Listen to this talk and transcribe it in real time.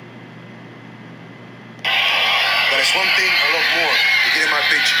there's one thing I love more than getting my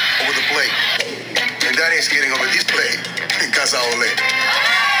pitch over the plate, and that is getting over this plate in Casa Ole.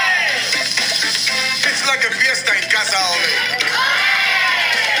 It's like a fiesta in Casa Ole.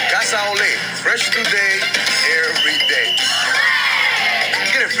 Casa Ole, fresh today, every day.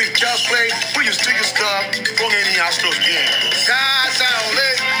 Get a free child's play, put your sticker stuff, con any Astros game. Casa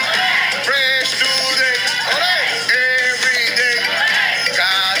Ole, fresh today, ole, every day.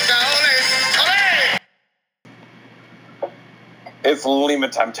 Casa Ole, ole. It's Lima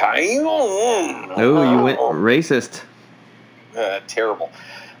time. Oh, you went racist. Terrible.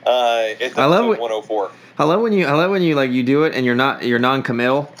 It's I love episode what- 104. I love when you like you do it and you're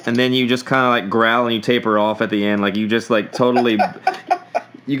non-committal, and then you just kind of like growl and you taper off at the end, like you just like totally.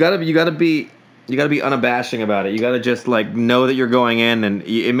 you gotta be unabashing about it. You gotta just like know that you're going in, and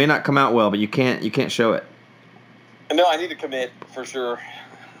it may not come out well, but you can't show it. No, I need to commit for sure.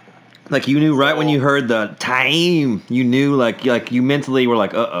 Like you knew right when you heard the time, you knew like you mentally were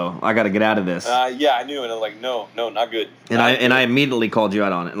like, I got to get out of this. Yeah, I knew, and I'm like, no, not good. And I immediately called you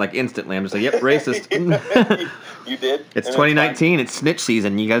out on it, like instantly. I'm just like, yep, racist. You did. It's 2019. It's snitch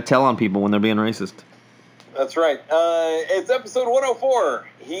season. You got to tell on people when they're being racist. That's right. It's episode 104.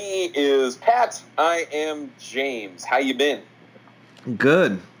 He is Pat. I am James. How you been?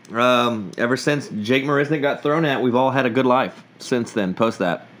 Good. Ever since Jake Marisnick got thrown at, we've all had a good life since then. Post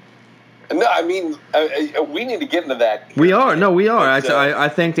that. No, I mean, we need to get into that. We are. No, we are. But, I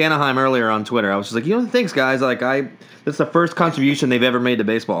thanked Anaheim earlier on Twitter. I was just like, thanks, guys. Like, this is the first contribution they've ever made to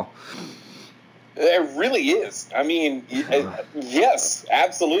baseball. It really is. I mean, yes,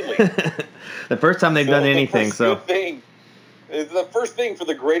 absolutely. The first time they've done anything. So it's the first thing for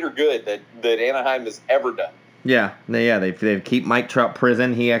the greater good that Anaheim has ever done. Yeah. They keep Mike Trout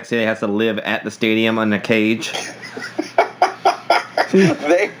prison. He actually has to live at the stadium in a cage.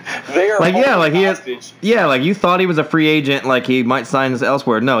 They are like hostage. like you thought he was a free agent, like he might sign this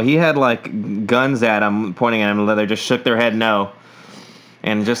elsewhere. No, he had like guns at him, pointing at him. They just shook their head no,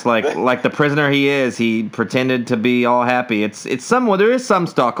 and just like the prisoner he is, he pretended to be all happy. There is some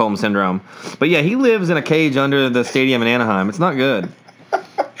Stockholm syndrome, but yeah, he lives in a cage under the stadium in Anaheim. It's not good.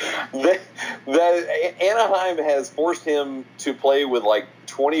 Anaheim has forced him to play with like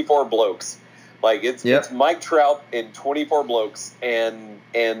 24 blokes. Like it's Mike Trout and 24 blokes, and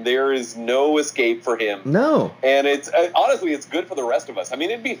there is no escape for him. No, and it's honestly it's good for the rest of us. I mean,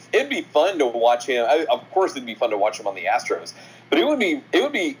 it'd be fun to watch him. Of course, it'd be fun to watch him on the Astros, but it would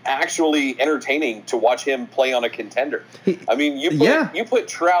be actually entertaining to watch him play on a contender. I mean, you put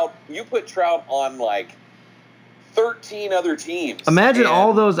Trout on like 13 other teams. Imagine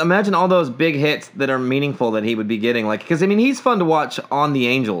all those big hits that are meaningful that he would be getting. Like, because I mean, he's fun to watch on the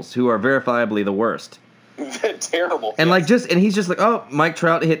Angels, who are verifiably the worst. Terrible. And he's just like, oh, Mike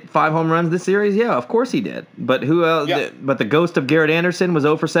Trout hit 5 home runs this series. Yeah, of course he did. But who else? Yeah. But the ghost of Garrett Anderson was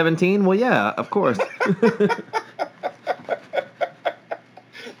 0 for 17. Well, yeah, of course.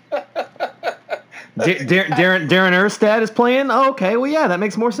 Darren Erstad is playing. Oh, okay, well, yeah, that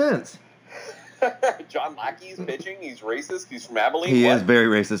makes more sense. John Lackey's pitching. He's racist. He's from Abilene. He is very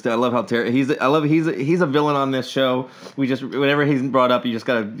racist. I love how he's a villain on this show. Whenever he's brought up, you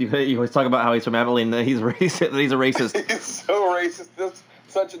always talk about how he's from Abilene. That he's racist. That he's a racist. He's so racist. That's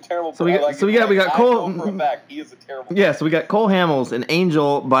such a terrible. So we got Cole. I know for a fact he is a terrible. Yeah, so we got Cole Hamels, an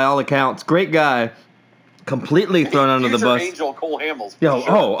angel by all accounts, great guy, completely thrown under the bus. Angel Cole Hamels. Yo,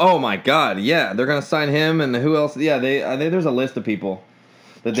 sure. oh my God, yeah, they're gonna sign him, and who else? Yeah, there's a list of people.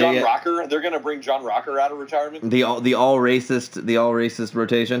 John Rocker, they're gonna bring John Rocker out of retirement. The all racist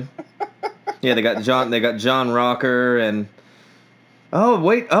rotation. Yeah, they got John Rocker and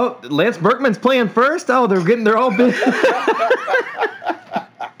Lance Berkman's playing first. Oh, they're all big.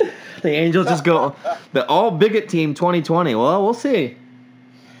 The Angels just go the all bigot team 2020. Well, we'll see.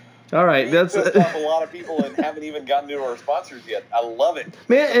 All right, we pissed off a lot of people and haven't even gotten to our sponsors yet. I love it,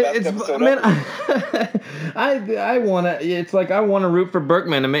 I wanna. It's like I want to root for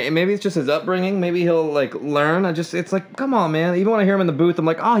Berkman, and maybe it's just his upbringing. Maybe he'll like learn. It's like, come on, man. Even when I hear him in the booth, I'm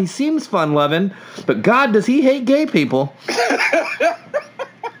like, oh, he seems fun loving, but God, does he hate gay people?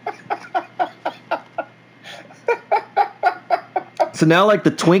 So now, like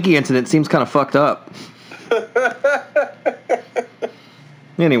the Twinkie incident seems kind of fucked up.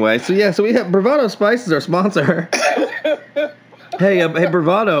 Anyway, so we have Bravado Spice is our sponsor. Hey,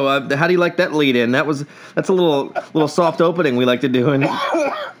 Bravado, how do you like that lead in? That's a little soft opening we like to do. And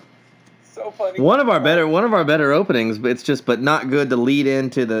so funny. One of our better openings, but not good to lead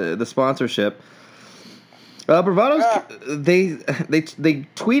into the sponsorship. Bravado's they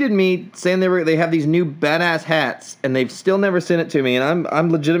tweeted me saying they have these new badass hats, and they've still never sent it to me, and I'm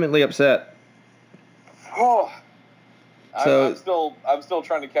legitimately upset. Oh, I'm still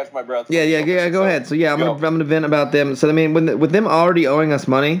trying to catch my breath. Yeah. Go ahead. So yeah, I'm gonna vent about them. So I mean, with them already owing us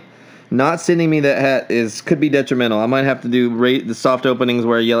money, not sending me that hat could be detrimental. I might have to do the soft openings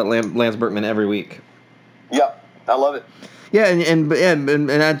where I yell at Lance Berkman every week. Yeah, I love it. Yeah,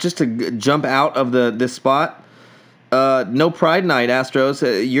 and just to jump out of this spot, no Pride Night, Astros.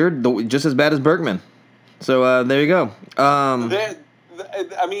 You're just as bad as Berkman. So there you go. I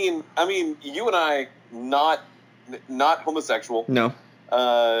mean, you and I not homosexual. No.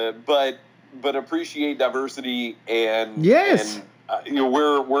 But appreciate diversity and yes. And,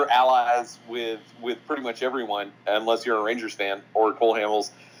 we're allies with pretty much everyone unless you're a Rangers fan or Cole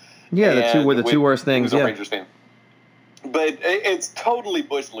Hamels. Yeah, the two worst things. He was a Rangers fan. But it's totally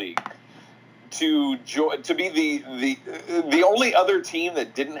Bush League to be the only other team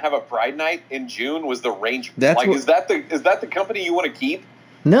that didn't have a Pride Night in June was the Rangers. Is that the company you want to keep?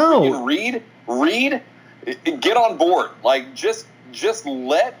 No. Reed, get on board. Like just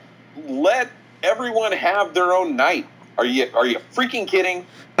let everyone have their own night. Are you freaking kidding?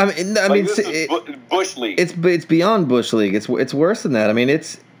 I mean, this is Bush League. It's beyond Bush League. It's worse than that. I mean,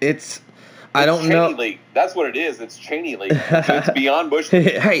 it's I don't Cheney know. League. That's what it is. It's Cheney League. It's beyond Bush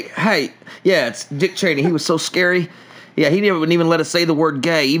League. Hey, yeah, it's Dick Cheney. He was so scary. Yeah, he wouldn't even let us say the word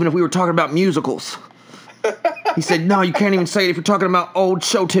gay, even if we were talking about musicals. He said, "No, you can't even say it if you're talking about old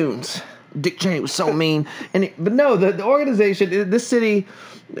show tunes." Dick Cheney was so mean. But no, the organization, this city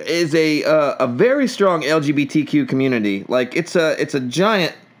is a very strong LGBTQ community. Like it's a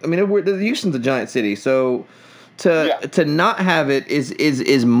giant. I mean, Houston's a giant city, so to not have it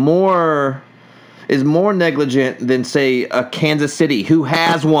is more negligent than say a Kansas City who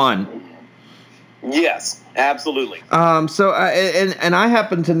has one. Yes, absolutely. So I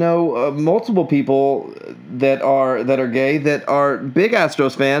happen to know multiple people that are gay that are big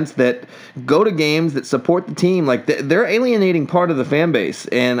Astros fans that go to games that support the team. Like they're alienating part of the fan base,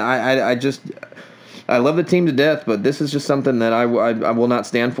 and I love the team to death, but this is just something that I will not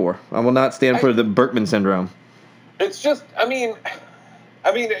stand for. I will not stand for the Berkman syndrome. It's just, I mean,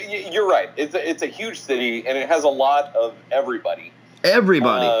 you're right. It's a huge city, and it has a lot of everybody.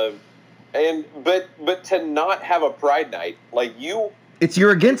 Everybody. But to not have a Pride Night, like you're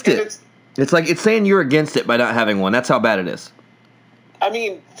against it. It's saying you're against it by not having one. That's how bad it is. I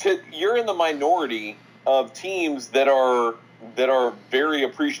mean, you're in the minority of teams that are very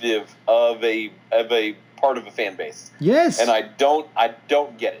appreciative of a part of a fan base. Yes. And I don't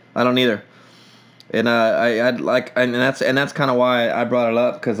get it. I don't either. And that's kind of why I brought it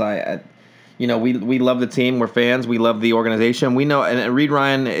up, because we love the team, we're fans, we love the organization, we know, and Reed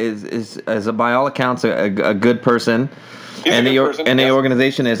Ryan is by all accounts a good person, the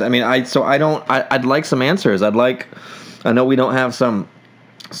organization is. I mean, I'd like some answers. I know we don't have some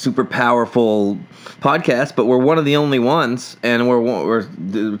super powerful podcast, but we're one of the only ones, and we're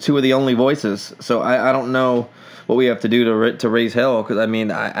two of the only voices. So I don't know what we have to do to raise hell, because I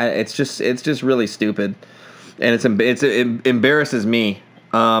mean, it's just really stupid, and it embarrasses me.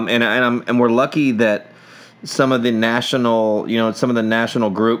 And we're lucky that some of the national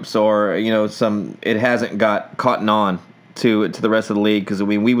groups, or it hasn't got caught on to the rest of the league, because I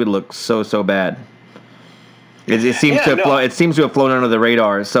mean, we would look so bad. It seems to have flown under the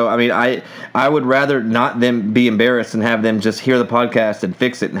radar. So I mean, I would rather not them be embarrassed and have them just hear the podcast and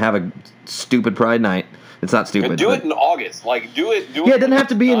fix it and have a stupid Pride Night. It's not stupid. Do it in August. Like do it. Yeah, it doesn't have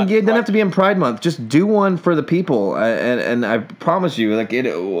to be in Pride Month. Just do one for the people, and I promise you, like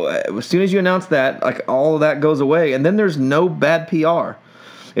as soon as you announce that, like all of that goes away, and then there's no bad PR.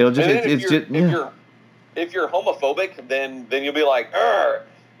 It'll just if you're homophobic, then you'll be like,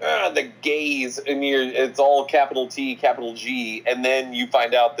 the gays, and it's all capital T, capital G, and then you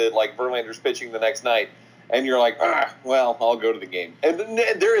find out that like Verlander's pitching the next night, and you're like, well, I'll go to the game, and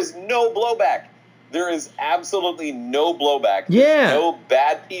there is no blowback. There is absolutely no blowback. There's no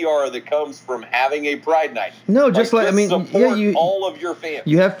bad PR that comes from having a Pride Night. No, just support all of your fans.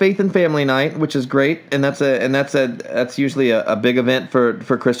 You have Faith and Family Night, which is great, and that's usually a big event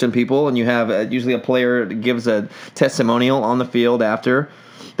for Christian people, and you have usually a player that gives a testimonial on the field after.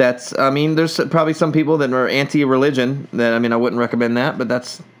 There's probably some people that are anti-religion. That I wouldn't recommend that, but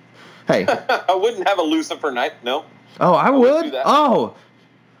that's, hey. I wouldn't have a Lucifer night. No. Oh, I would. Do that. Oh.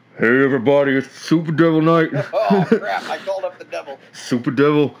 Hey everybody, it's Super Devil Night. Oh crap! I called up the devil. Super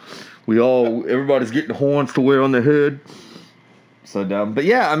Devil. Everybody's getting horns to wear on their head. So dumb, but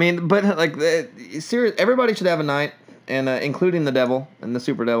yeah, serious. Everybody should have a night, and including the devil and the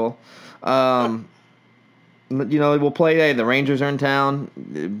Super Devil. We'll play. Hey, the Rangers are in town.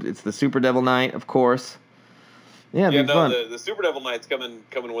 It's the Super Devil night, of course. Yeah, it'd be fun. The Super Devil night's coming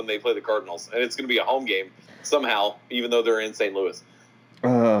when they play the Cardinals, and it's going to be a home game somehow, even though they're in St. Louis.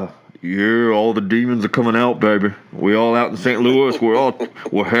 Yeah, all the demons are coming out, baby. We all out in St. Louis.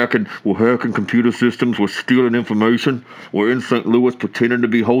 We're hacking computer systems. We're stealing information. We're in St. Louis pretending to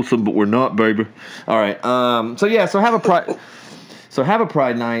be wholesome, but we're not, baby. All right. So have a pride. So have a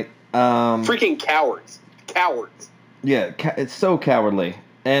pride night. Freaking cowards. Yeah, it's so cowardly.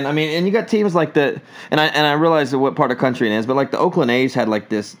 And I mean, and you got teams like and I realize what part of the country it is, but like the Oakland A's had like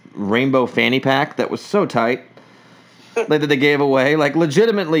this rainbow fanny pack that was so tight. Like that they gave away, like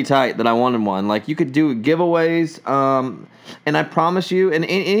legitimately tight that I wanted one. Like you could do giveaways, and I promise you, and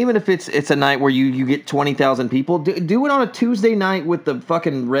even if it's a night where you get 20,000 people, do it on a Tuesday night with the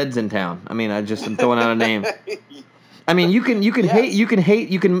fucking Reds in town. I mean, I'm throwing out a name. I mean, you can hate, you can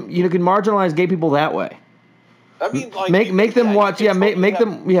marginalize gay people that way. I mean, like make them watch, make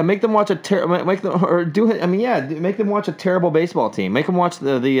them watch make them watch a terrible baseball team. Make them watch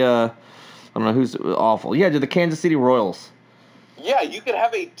the I don't know who's awful. Yeah, the Kansas City Royals. Yeah, you could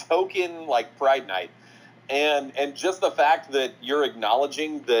have a token like Pride Night, and just the fact that you're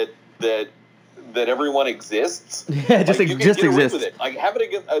acknowledging that everyone exists. Yeah, just exists. With it. Like have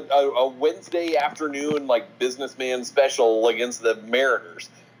it a Wednesday afternoon like businessman special against the Mariners,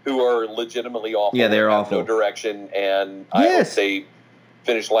 who are legitimately awful. Yeah, they're awful. No direction, and I hope they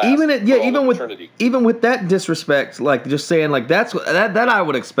finish last. Even with that disrespect, like just saying like that I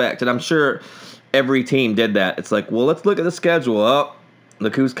would expect, and I'm sure every team did that. It's like, well, let's look at the schedule. Oh,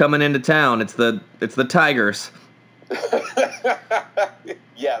 look who's coming into town. It's the Tigers.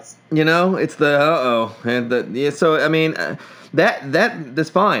 Yes. It's the So I mean, that's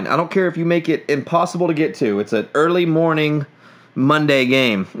fine. I don't care if you make it impossible to get to. It's an early morning Monday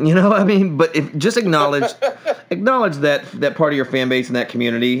game, I mean, but just acknowledge that part of your fan base and that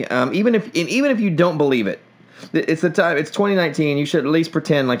community, even if you don't believe it, it's the time. It's 2019. You should at least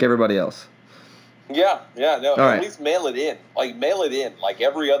pretend like everybody else. Yeah, no. All right. At least mail it in, like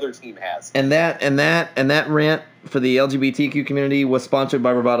every other team has. And that rant for the LGBTQ community was sponsored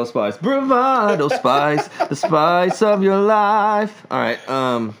by Bravado Spice. Bravado Spice, the spice of your life. All right.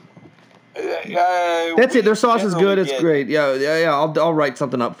 That's it. Their sauce is good. It's great. Yeah. I'll write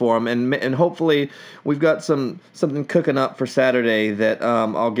something up for them, and hopefully we've got something cooking up for Saturday that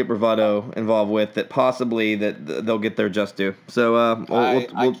I'll get Bravado involved with. That possibly that they'll get their just due. So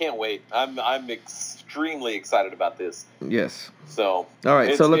I can't wait. I'm extremely excited about this. Yes. So all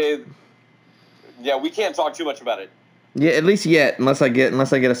right. We can't talk too much about it. Yeah, at least yet, unless I get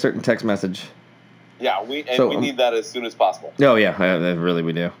a certain text message. Yeah, we need that as soon as possible. Oh yeah, really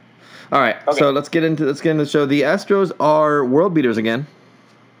we do. All right, okay. So let's get into the show. The Astros are world beaters again.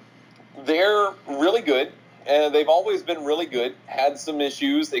 They're really good, and they've always been really good. Had some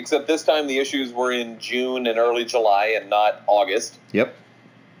issues, except this time the issues were in June and early July and not August. Yep.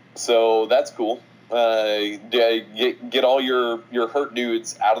 So that's cool. Get all your hurt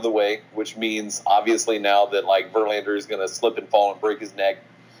dudes out of the way, which means obviously now that like Verlander is going to slip and fall and break his neck.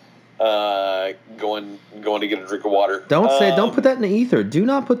 Going to get a drink of water. Don't put that in the ether. Do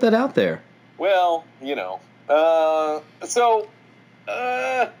not put that out there. Well,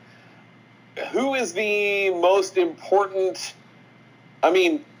 who is the most important? I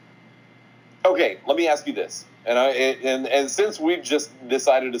mean, okay, let me ask you this. And since we've just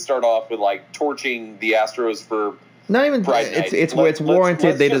decided to start off with like torching the Astros for not even Pride Night, it's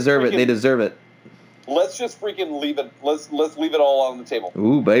warranted. They deserve it. They deserve it. Let's just freaking leave it. Let's leave it all on the table.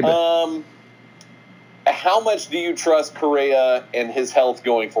 Ooh, baby. How much do you trust Correa and his health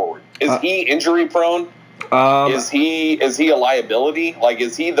going forward? Is he injury prone? Is he a liability? Like,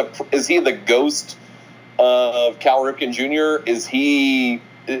 is he the ghost of Cal Ripken Jr.? Is he?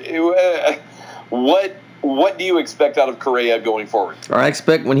 What do you expect out of Correa going forward? I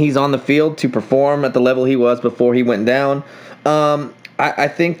expect when he's on the field to perform at the level he was before he went down. I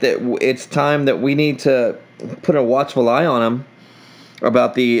think that it's time that we need to put a watchful eye on him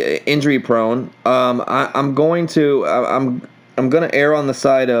about the injury prone. I'm going to err on the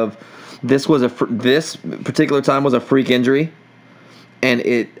side of this particular time was a freak injury, and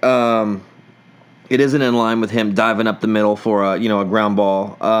it isn't in line with him diving up the middle for a ground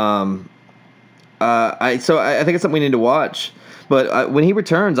ball. I think it's something we need to watch. But when he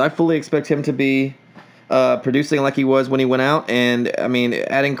returns, I fully expect him to be producing like he was when he went out, and I mean,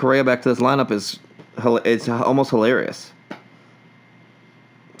 adding Correa back to this lineup it's almost hilarious.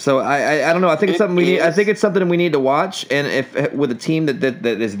 So I don't know. I think it's something we need. I think it's something we need to watch. And if with a team that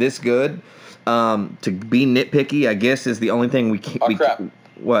is this good, to be nitpicky, I guess is the only thing we can't. Oh, crap.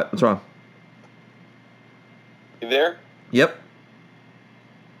 What's wrong? You there? Yep.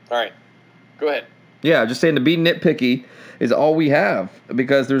 All right. Go ahead. Yeah, just saying to be nitpicky is all we have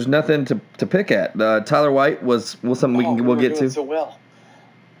because there's nothing to pick at. Tyler White was something we'll get to. So well.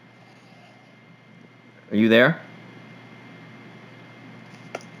 Are you there?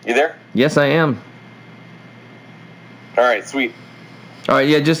 You there? Yes, I am. All right, sweet. All right,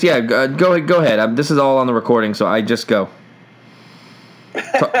 go ahead. This is all on the recording, so I just go.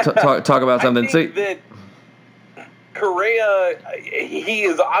 Talk about something. I think that Correa, he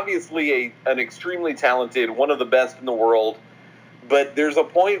is obviously an extremely talented, one of the best in the world, but there's a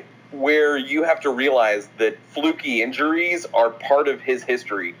point where you have to realize that fluky injuries are part of his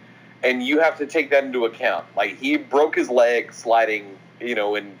history, and you have to take that into account. Like, he broke his leg sliding,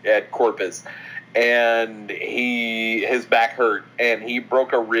 at Corpus, and his back hurt, and he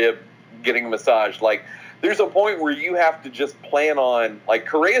broke a rib getting a massage. Like, there's a point where you have to just plan on, like,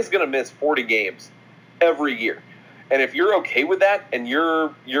 Correa's going to miss 40 games every year. And if you're okay with that, and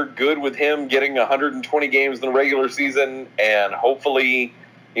you're good with him getting 120 games in the regular season and hopefully,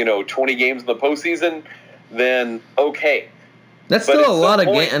 20 games in the postseason, then okay. That's still a lot of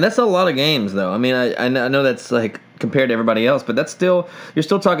games, and that's a lot of games, though. I mean, I know that's like compared to everybody else, but that's still you're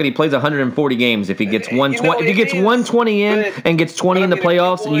still talking. He plays 140 games if he gets 120. If he gets 120 in and gets 20 in the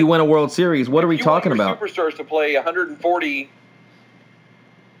playoffs, and you win a World Series, what are we talking about? Superstars to play 140.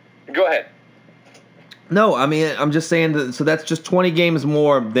 Go ahead. No, I mean, I'm just saying that. So that's just 20 games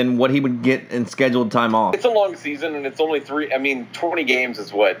more than what he would get in scheduled time off. It's a long season, and it's only 20 games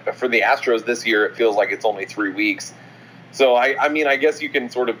is what for the Astros this year. It feels like it's only 3 weeks. So I guess you can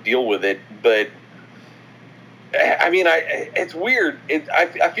sort of deal with it, but it's weird.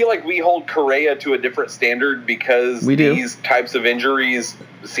 I feel like we hold Correa to a different standard because these types of injuries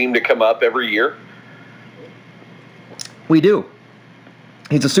seem to come up every year. We do.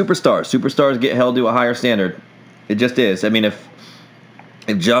 He's a superstar. Superstars get held to a higher standard. It just is. I mean, if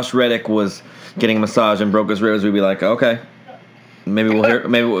Josh Reddick was getting a massage and broke his ribs, we'd be like, okay, maybe we'll hear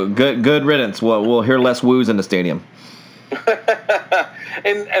good riddance. We'll hear less woos in the stadium.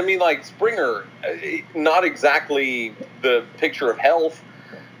 And I mean, like Springer, not exactly the picture of health,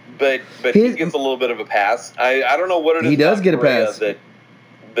 but he gets a little bit of a pass. I don't know what it is. He does get a pass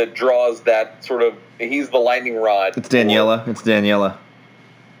that draws that sort of. He's the lightning rod. It's Daniela.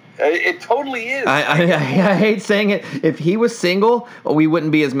 It totally is. I hate saying it. If he was single, we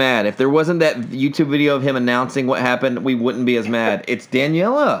wouldn't be as mad. If there wasn't that YouTube video of him announcing what happened, we wouldn't be as mad. It's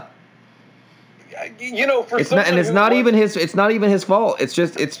Daniela. It's not even his fault. It's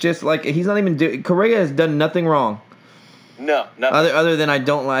just like he's not even Correa has done nothing wrong. No, nothing. Other than I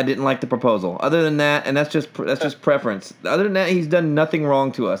didn't like the proposal. Other than that, and that's just preference. Other than that, he's done nothing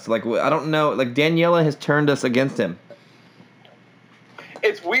wrong to us. Like I don't know. Like Daniela has turned us against him.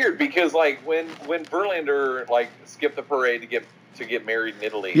 It's weird because like when Verlander like skipped the parade to get married in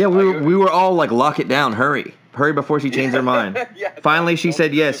Italy. Yeah, we were all like, lock it down, hurry before she changed her mind. Yeah, finally, she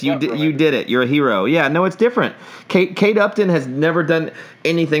said yes. You did it. You're a hero. Yeah, no, it's different. Kate Upton has never done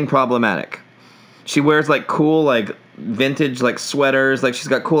anything problematic. She wears like cool like vintage like sweaters. Like she's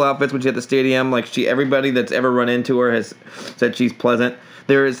got cool outfits when she's at the stadium. Like everybody that's ever run into her has said she's pleasant.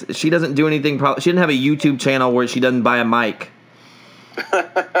 She doesn't do anything. She doesn't have a YouTube channel where she doesn't buy a mic.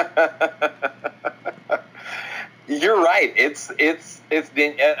 You're right. It's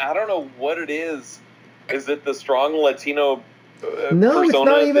I don't know what it is. Is it the strong Latino no, it's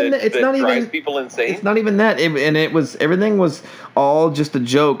not even that drives people insane? It's not even that. Everything was all just a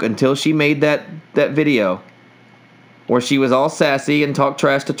joke until she made that video where she was all sassy and talked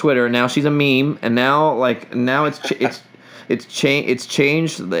trash to Twitter, and now she's a meme, and now it's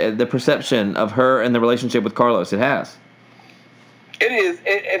changed the perception of her and the relationship with Carlos. It has. It is.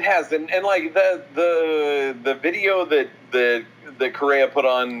 It has, and like the video that Correa put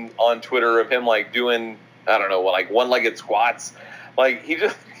on Twitter of him like doing like one-legged squats, like he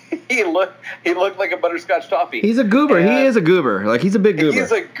looked like a butterscotch toffee. He's a goober. He is a goober. Like he's a big goober.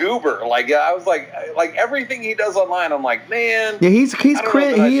 He's a goober. Like I was like everything he does online, I'm like, man. Yeah, he is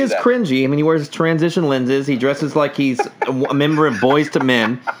cringy. I mean, he wears transition lenses. He dresses like he's a member of Boys to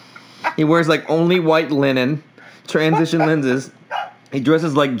Men. He wears like only white linen, transition lenses. He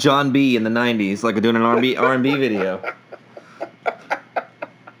dresses like John B. in the 90s, like doing an R&B video.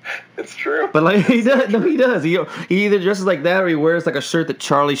 It's true. But like he does. No, he does. He either dresses like that or he wears like a shirt that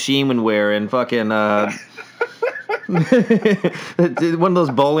Charlie Sheen would wear and fucking one of those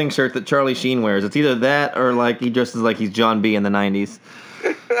bowling shirts that Charlie Sheen wears. It's either that or like he dresses like he's John B. in the 90s.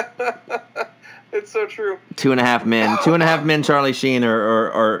 It's so true. 2.5 Men. 2.5 Men Charlie Sheen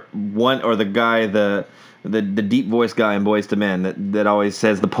or one or the guy the deep voice guy in Boys to Men that always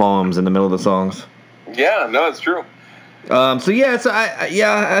says the poems in the middle of the songs. Yeah, no, it's true. So yeah, so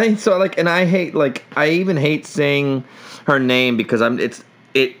and I hate I even hate saying her name because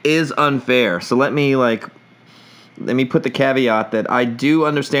it is unfair. So let me put the caveat that I do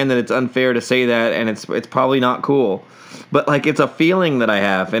understand that it's unfair to say that, and it's probably not cool, but it's a feeling that I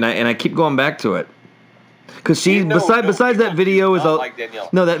have, and I keep going back to it because besides that video is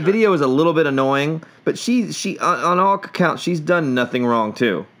that video is a little bit annoying, but she on all accounts she's done nothing wrong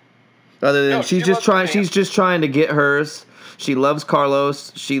too. Other than she's just trying to get hers. She loves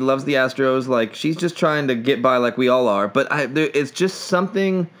Carlos. She loves the Astros. She's just trying to get by like we all are. But it's just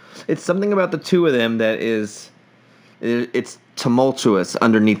something. It's something about the two of them that it's tumultuous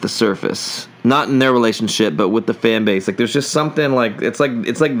underneath the surface. Not in their relationship, but with the fan base. There's just something it's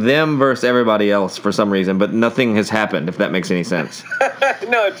like them versus everybody else for some reason, but nothing has happened. If that makes any sense.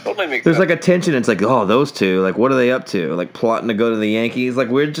 No, it totally makes sense. There's a tension. It's oh, those two. What are they up to? Plotting to go to the Yankees.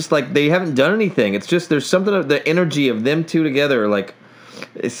 We're just they haven't done anything. It's just there's something of the energy of them two together.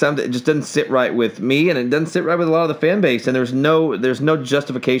 It's something. It just doesn't sit right with me, and it doesn't sit right with a lot of the fan base. And there's no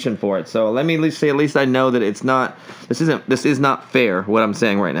justification for it. So let me at least I know that it's not. This is not fair. What I'm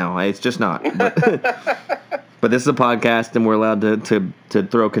saying right now, it's just not. But this is a podcast, and we're allowed to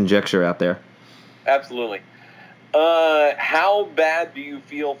throw conjecture out there. Absolutely. How bad do you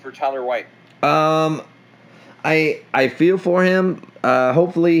feel for Tyler White? I feel for him.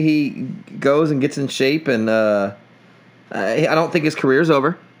 Hopefully he goes and gets in shape, and I don't think his career's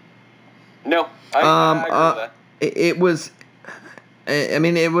over. No, I agree with that.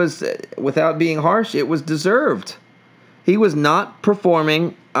 It was, without being harsh, it was deserved. He was not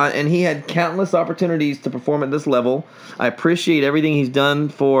performing, and he had countless opportunities to perform at this level. I appreciate everything he's done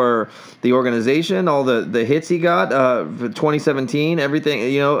for the organization, all the hits he got for 2017, everything,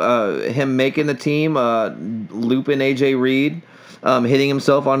 him making the team, looping A.J. Reed, hitting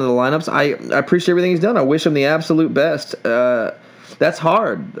himself onto the lineups. I appreciate everything he's done. I wish him the absolute best. That's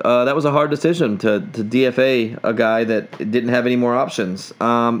hard. That was a hard decision to DFA a guy that didn't have any more options.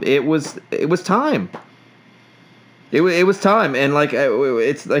 It was time. It was time, and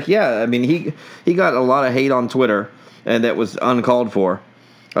he got a lot of hate on Twitter, and that was uncalled for.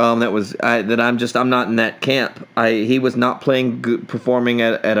 I'm not in that camp. He was not playing good, performing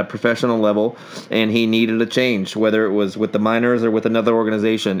at a professional level, and he needed a change, whether it was with the minors or with another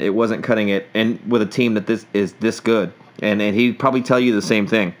organization. It wasn't cutting it, and with a team that is this good, and he'd probably tell you the same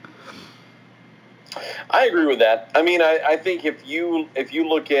thing. I agree with that. I think if you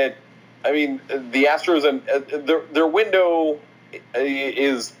look at, the Astros, their window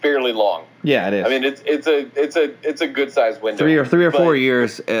is fairly long. Yeah, it is. It's a good sized window. 3 or 4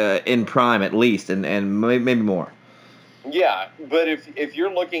 years in prime at least, and maybe more. Yeah, but if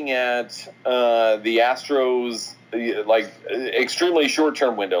you're looking at the Astros, extremely short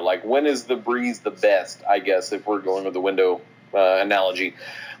term window, when is the breeze the best? I guess if we're going with the window analogy,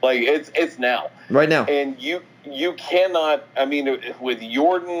 it's now. Right now. And you cannot, with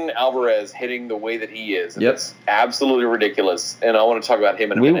Yordan Alvarez hitting the way that he is, and it's absolutely ridiculous, and I want to talk about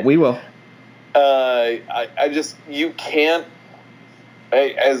him in a minute. We will. You can't,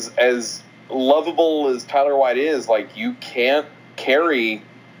 as lovable as Tyler White is, you can't carry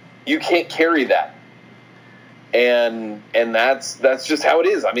that. And that's just how it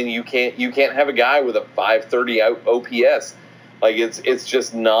is. You can't have a guy with a 530 OPS. It's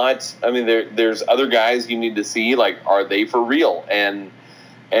just not. There's other guys you need to see. Are they for real? And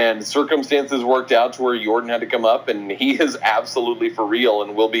circumstances worked out to where Yordan had to come up, and he is absolutely for real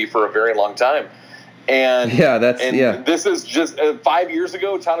and will be for a very long time. And this is just 5 years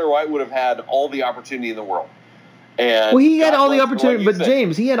ago. Tyler White would have had all the opportunity in the world. And he had all the opportunity, but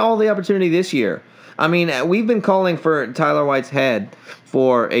James, he had all the opportunity this year. We've been calling for Tyler White's head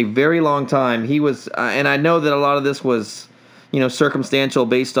for a very long time. He was, and I know that a lot of this was, circumstantial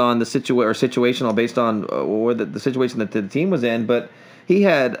based on the situational based on the situation that the team was in. But he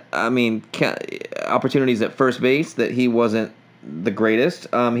had, opportunities at first base that he wasn't the greatest.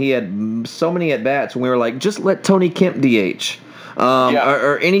 He had so many at bats when we were like, just let Tony Kemp DH,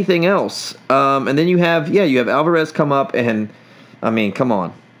 or anything else. And then you have Alvarez come up, and come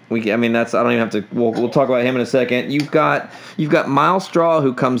on. I don't even have to. We'll talk about him in a second. You've got Miles Straw,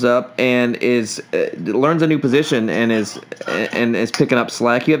 who comes up and learns a new position and is picking up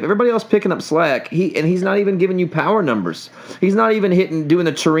slack. You have everybody else picking up slack. He's not even giving you power numbers. He's not even doing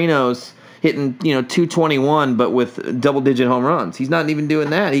the Chirinos, hitting 221, but with double-digit home runs. He's not even doing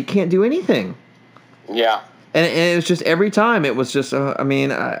that. He can't do anything. Yeah. And it was just every time it was just.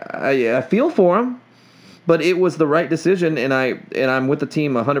 I feel for him. But it was the right decision, and I'm with the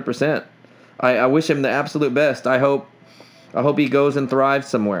team 100%. I wish him the absolute best. I hope he goes and thrives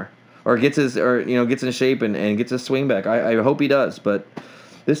somewhere. or gets in shape and gets his swing back. I hope he does, but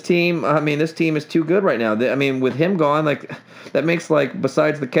this team is too good right now. With him gone, like that makes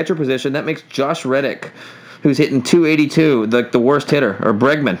besides the catcher position, that makes Josh Reddick, who's hitting 282, like the worst hitter, or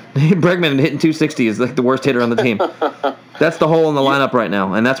Bregman. Bregman hitting 260 is like the worst hitter on the team. That's the hole in the lineup right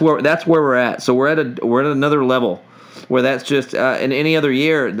now, and that's where we're at. So we're at another level where that's just in any other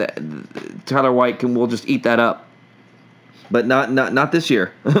year that Tyler White will just eat that up, but not this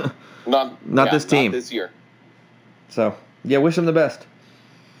year. Not this team. Not this year. So yeah, wish him the best.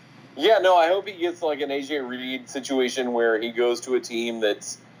 Yeah, no, I hope he gets like an AJ Reed situation where he goes to a team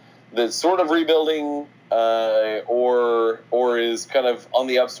that's sort of rebuilding, or is kind of on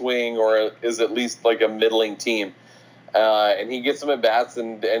the upswing, or is at least like a middling team, and he gets some at bats,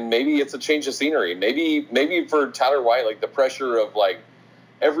 and maybe it's a change of scenery. Maybe for Tyler White, like the pressure of like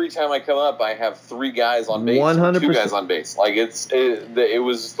every time I come up, I have 3 guys on base, 100%. 2 guys on base. Like it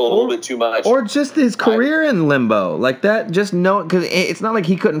was just a little bit too much. Or just his career in limbo like that. Just because it's not like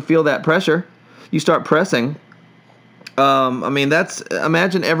he couldn't feel that pressure. You start pressing.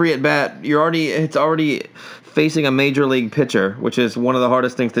 Imagine every at bat. It's already facing a major league pitcher, which is one of the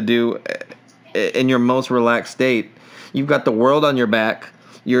hardest things to do in your most relaxed state. You've got the world on your back.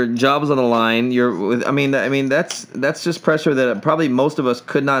 Your job's on the line. That's just pressure that probably most of us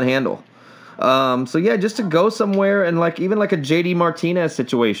could not handle. So yeah, just to go somewhere and even like a JD Martinez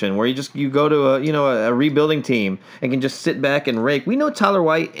situation where you go to a rebuilding team and can just sit back and rake. We know Tyler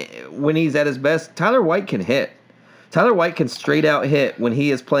White, when he's at his best, Tyler White can hit. Tyler White can straight out hit when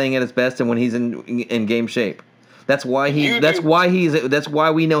he is playing at his best and when he's in game shape. That's why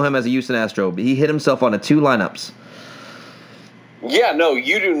we know him as a Houston Astro. He hit himself on 2 lineups. Yeah, no,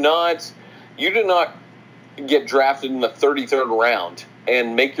 you do not get drafted in the 33rd round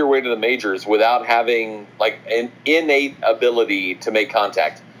and make your way to the majors without having like an innate ability to make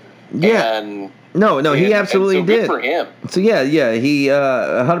contact. Yeah. He absolutely did. Good for him. So yeah, he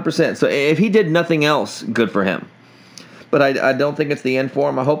 100%. So if he did nothing else, good for him. But I don't think it's the end for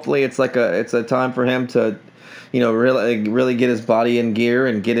him. Hopefully it's a time for him to really get his body in gear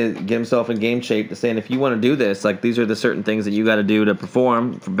and get himself in game shape to say, and if you want to do this, like these are the certain things that you got to do to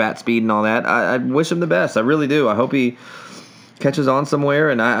perform for bat speed and all that. I wish him the best. I really do. I hope he catches on somewhere,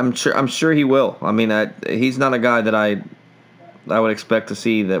 and I'm sure he will. He's not a guy that I would expect to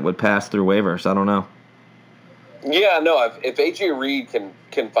see that would pass through waivers. I don't know. Yeah, no. If AJ Reed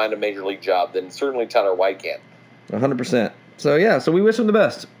can find a major league job, then certainly Tyler White can. 100%. So yeah, so we wish him the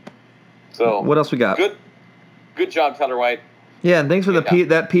best. So what else we got? Good job, Tyler White. Yeah, and thanks for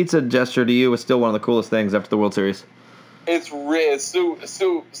that pizza gesture to you. Was still one of the coolest things after the World Series. It's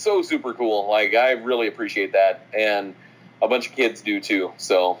so super cool. Like I really appreciate that, and a bunch of kids do too.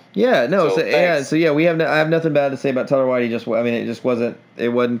 So yeah, no, so I have nothing bad to say about Tyler White. It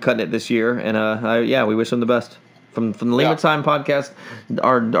wasn't cutting it this year, and we wish him the best from the Lima Time podcast.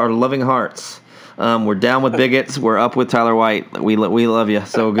 Our loving hearts. We're down with bigots. We're up with Tyler White. We love you.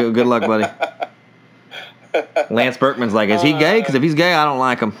 So good luck, buddy. Lance Berkman's like, is he gay? Because if he's gay, I don't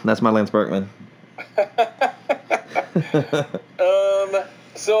like him. That's my Lance Berkman.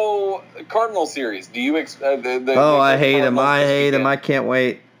 So Cardinal series. Do you expect? I hate him. I hate him. I can't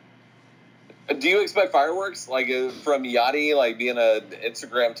wait. Do you expect fireworks from Yachty, like being an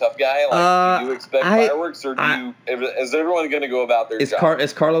Instagram tough guy? Do you expect fireworks, or is everyone going to go about their job?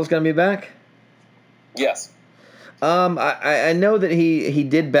 Is Carlos going to be back? Yes. I know that he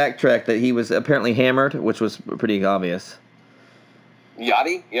did backtrack that he was apparently hammered, which was pretty obvious.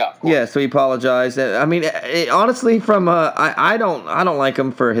 Yachty? Yeah. Yeah, so he apologized. Honestly, from I don't like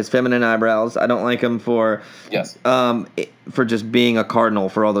him for his feminine eyebrows. I don't like him for just being a Cardinal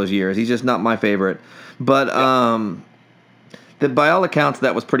for all those years. He's just not my favorite. But by all accounts,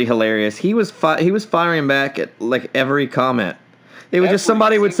 that was pretty hilarious. He was firing back at like every comment. It was just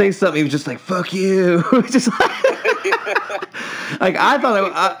somebody would say something. He was just like, "Fuck you." Just like I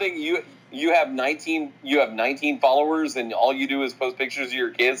thought. You have 19 followers, and all you do is post pictures of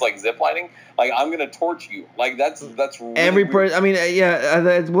your kids like ziplining. Like I'm gonna torch you. Like that's really every person. I mean,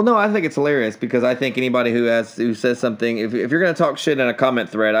 yeah. Well, no, I think it's hilarious because I think anybody who says something, if you're gonna talk shit in a comment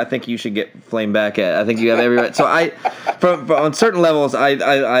thread, I think you should get flamed back at. I think you have every right. So from on certain levels,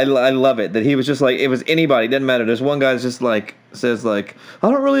 I love it that he was just like it was anybody. It doesn't matter. There's one guy's just like says like I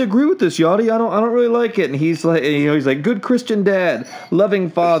don't really agree with this, Yachty. I don't really like it, and he's like he's like good Christian dad, loving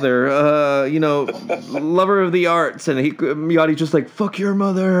father, lover of the arts, and Yachty's just like fuck your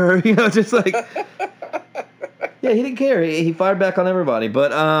mother, just like yeah, he didn't care. He fired back on everybody,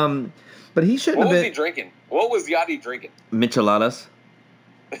 but he shouldn't have been. What was he drinking? What was Yachty drinking? Micheladas.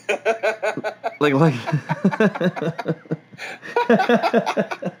 like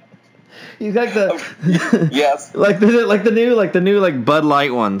He's like the Yes. like the new Bud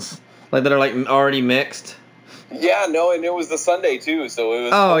Light ones, like that are like already mixed. Yeah, no, and it was the Sunday too, so it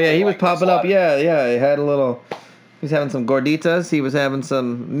was. Oh yeah, he was like popping up. slaughter. Yeah. He had a little. He was having some gorditas. He was having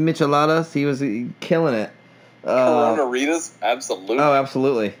some micheladas. He was killing it. Corona-ritas? Absolutely. Oh,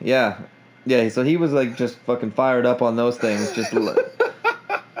 absolutely. Yeah. So he was like just fucking fired up on those things.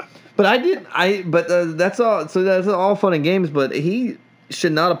 But that's all. So that's all fun and games. But he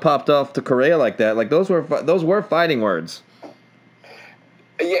should not have popped off to Correa like that. Like those were fighting words.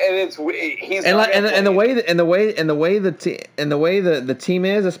 Yeah, and he's and the way the team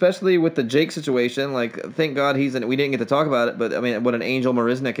is, especially with the Jake situation. Like, thank God we didn't get to talk about it. But I mean, what an angel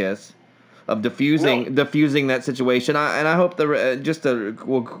Marisnik is. Of diffusing that situation, I hope just a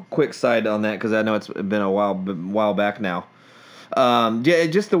quick side on that because I know it's been a while back now.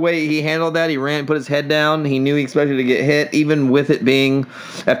 Just the way he handled that, he ran, put his head down. He knew he expected to get hit, even with it being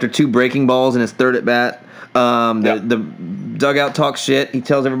after 2 breaking balls in his third at bat. The dugout talks shit. He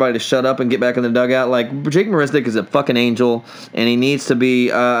tells everybody to shut up and get back in the dugout. Like, Jake Marisnik is a fucking angel, and he needs to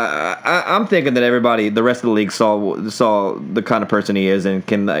be. I'm thinking that everybody, the rest of the league, saw the kind of person he is, and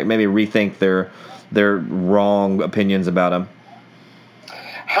can maybe rethink their wrong opinions about him.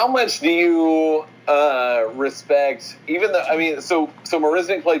 How much do you respect? Even though so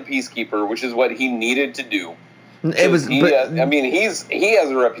Marisnik played peacekeeper, which is what he needed to do. He has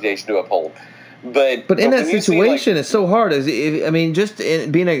a reputation to uphold. But in that situation, it's so hard. Just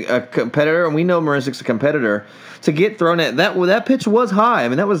being a competitor, and we know Marisnik's a competitor, to get thrown at that pitch was high. I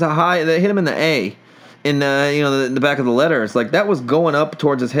mean, that was a high that hit him in the A, in the back of the letter. It's like that was going up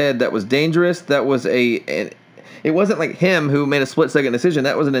towards his head. That was dangerous. That was it wasn't like him who made a split-second decision.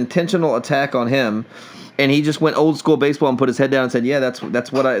 That was an intentional attack on him. And he just went old school baseball and put his head down and said, "Yeah,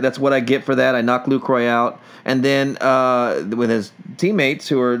 that's what I get for that. I knocked Lucroy out." And then with his teammates,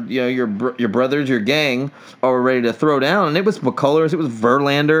 who are your brothers, your gang, are ready to throw down. And it was McCullers, it was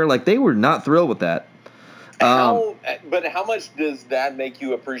Verlander. Like, they were not thrilled with that. But how much does that make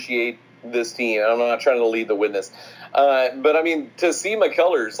you appreciate this team? I'm not trying to lead the witness, but I mean, to see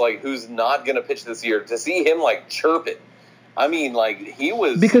McCullers, like, who's not going to pitch this year, to see him like chirp it. I mean, like, he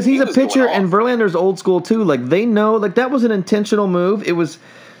was, because he's a pitcher, and Verlander's old school too. Like, they know, like, that was an intentional move.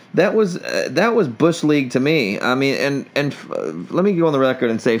 That was Bush League to me. I mean, and let me go on the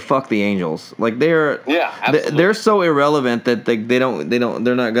record and say, fuck the Angels. Like, they're so irrelevant that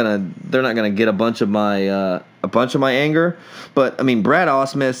they're not gonna get a bunch of my anger. But I mean, Brad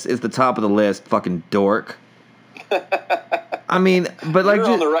Ausmus is the top of the list, fucking dork. I mean, but like, you're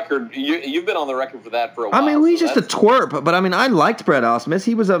on the record. You've been on the record for that for a while. I mean, he's just a twerp. But I mean, I liked Brad Ausmus.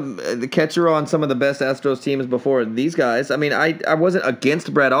 He was the catcher on some of the best Astros teams before these guys. I mean, I wasn't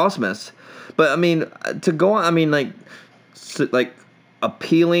against Brad Ausmus, but I mean, to go on, I mean, like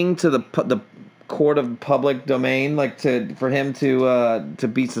appealing to the court of public domain, like for him to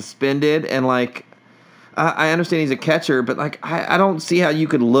be suspended, and like, I understand he's a catcher, but like, I don't see how you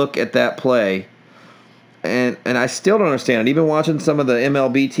could look at that play. And I still don't understand it. Even watching some of the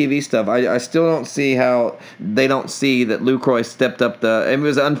MLB TV stuff, I still don't see how they don't see that Lucroy stepped up it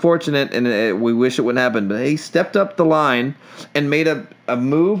was unfortunate, and we wish it wouldn't happen, but he stepped up the line and made a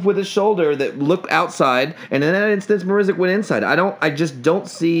move with his shoulder that looked outside, and in that instance, Marisnik went inside. I don't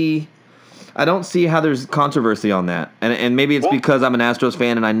see how there's controversy on that. And maybe it's because I'm an Astros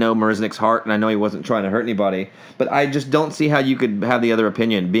fan and I know Marisnik's heart and I know he wasn't trying to hurt anybody. But I just don't see how you could have the other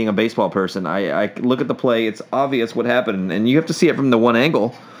opinion, being a baseball person. I look at the play, it's obvious what happened, and you have to see it from the one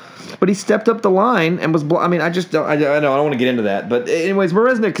angle. But he stepped up the line and was I mean, I don't want to get into that. But anyways,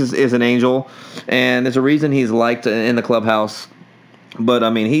 Marisnik is an angel, and there's a reason he's liked in the clubhouse. But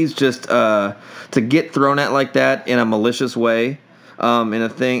I mean, he's just to get thrown at like that in a malicious way. In a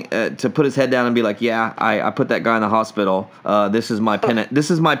thing to put his head down and be like, yeah, I put that guy in the hospital. This is my penance.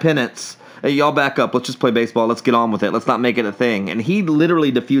 This is my penance. Hey, y'all back up. Let's just play baseball. Let's get on with it. Let's not make it a thing. And he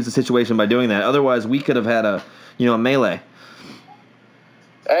literally diffused the situation by doing that. Otherwise, we could have had a melee.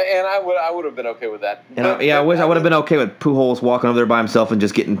 And I would have been okay with that. And I wish I would have been okay with Pujols walking over there by himself and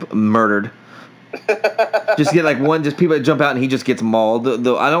just getting murdered. Just get just people that jump out and he just gets mauled.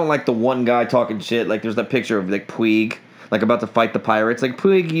 I don't like the one guy talking shit. Like, there's that picture of like Puig, like about to fight the Pirates. Like,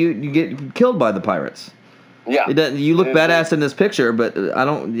 Puig, you get killed by the Pirates. Yeah, you look badass in this picture, but I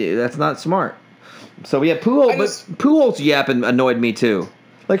don't. That's not smart. So yeah, Pujols yapping annoyed me too.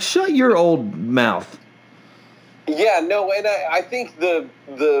 Like, shut your old mouth. Yeah, no, and I think the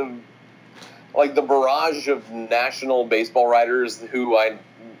barrage of national baseball writers who I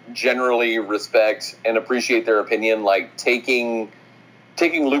generally respect and appreciate their opinion, like taking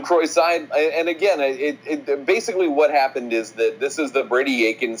taking Lucroy's side. And again, it basically what happened is that this is the Brady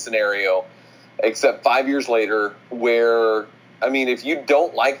Aiken scenario, except 5 years later, where, I mean, if you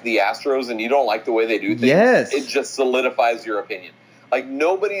don't like the Astros and you don't like the way they do things, it just solidifies your opinion. Like,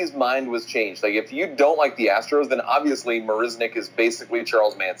 nobody's mind was changed. Like, if you don't like the Astros, then obviously Marisnik is basically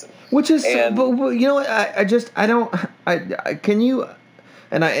Charles Manson. Which is, but you know what? I can you,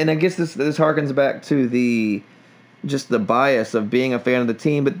 and I guess this harkens back to the bias of being a fan of the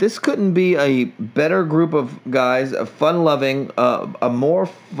team, but this couldn't be a better group of guys, a fun-loving, a more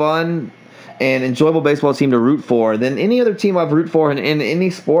fun and enjoyable baseball team to root for than any other team I've rooted for in any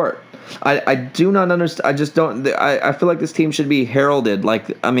sport. I do not understand. I just don't. I feel like this team should be heralded.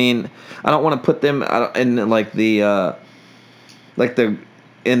 Like, I mean, I don't want to put them in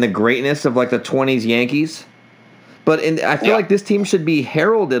in the greatness of like the '20s Yankees, but I feel like this team should be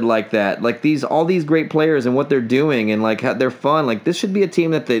heralded like that. Like all these great players and what they're doing and like how they're fun. Like, this should be a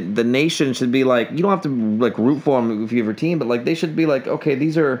team that the nation should be like. You don't have to like root for them if you have your team, but like they should be like, okay,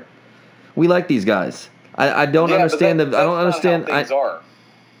 we like these guys. I don't understand I don't understand. How things are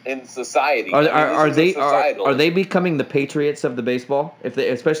in society. Are they becoming the Patriots of the baseball?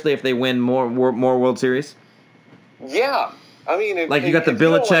 Especially if they win more World Series? Yeah, I mean, you got the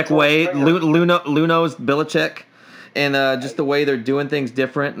Belichick way, Luno's Belichick, and just the way they're doing things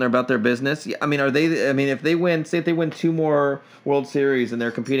different and they're about their business. I mean, if they win 2 more World Series and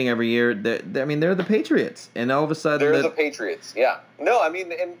they're competing every year, they're the Patriots, and all of a sudden they're the Patriots. Yeah, no, I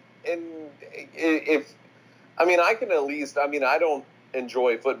mean, and if I can at least, I don't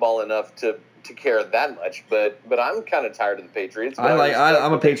enjoy football enough to care that much, but I'm kind of tired of the Patriots.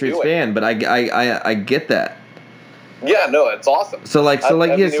 I'm a Patriots fan, but I get that. Yeah, no, it's awesome.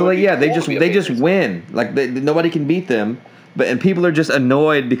 They just win. Like nobody can beat them, and people are just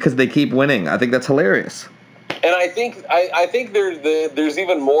annoyed because they keep winning. I think that's hilarious. And I think there's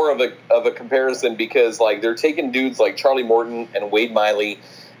even more of a comparison because like they're taking dudes like Charlie Morton and Wade Miley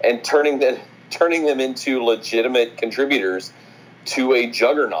and turning them into legitimate contributors to a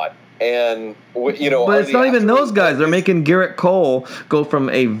juggernaut. And but it's not even those guys. They're making Garrett Cole go from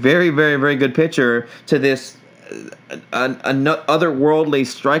a very, very, very good pitcher to this otherworldly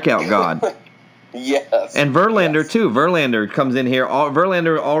strikeout god. Yes. And Verlander too. Verlander comes in here.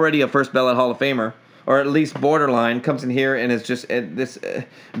 Verlander already a first ballot Hall of Famer, or at least borderline, comes in here and is just this.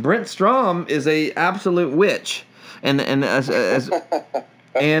 Brent Strom is a absolute witch, and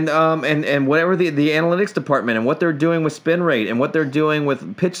whatever the analytics department and what they're doing with spin rate and what they're doing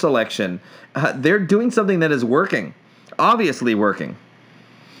with pitch selection, they're doing something that is working, obviously working.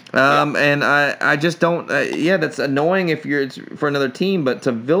 And I just don't. That's annoying if you're for another team, but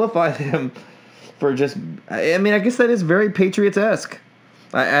to vilify them for just, I guess that is very Patriots-esque.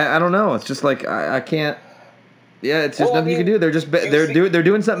 I don't know. It's just like I can't. Yeah, it's just nothing you can do. They're just they're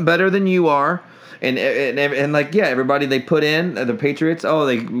doing something better than you are. And everybody they put in the Patriots. Oh,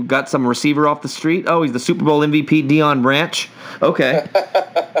 they got some receiver off the street. Oh, he's the Super Bowl MVP, Deion Branch. Okay,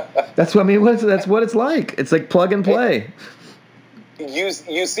 that's what that's what it's like. It's like plug and play. You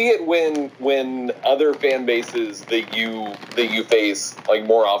see it when other fan bases that you face like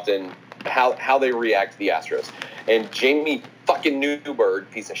more often how they react to the Astros. And Jamie fucking Newberg,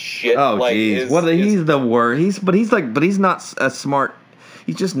 piece of shit. Oh, jeez. He's the worst. He's not a smart.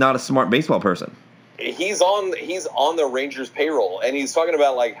 He's just not a smart baseball person. He's on the Rangers payroll, and he's talking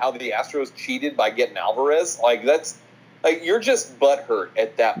about like how the Astros cheated by getting Alvarez. Like that's like you're just butthurt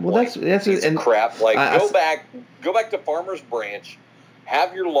at that point. Well, that's crap. Like go back to Farmers Branch,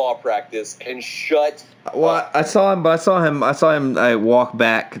 have your law practice, and shut. Well, I saw him. I walk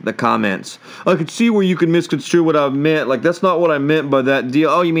back the comments. I could see where you could misconstrue what I meant. Like that's not what I meant by that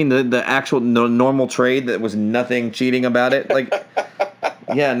deal. Oh, you mean the actual normal trade that was nothing cheating about it? Like.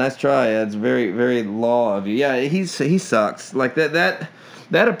 Yeah, nice try. It's very, very law of you. Yeah, he sucks. Like that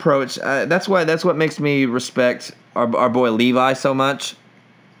approach. That's what makes me respect our boy Levi so much.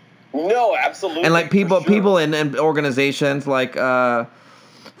 No, absolutely. And like people in organizations like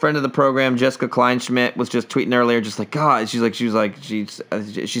friend of the program Jessica Kleinschmidt was just tweeting earlier, just like God. She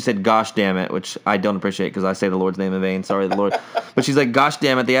said, "Gosh damn it," which I don't appreciate because I say the Lord's name in vain. Sorry, the Lord. But she's like, "Gosh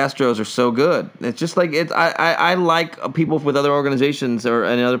damn it, the Astros are so good." It's just like I like people with other organizations or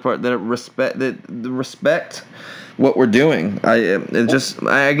any other part that respect what we're doing. I guess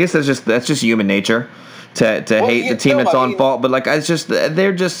that's just human nature. To hate the team that's on fault, but like it's just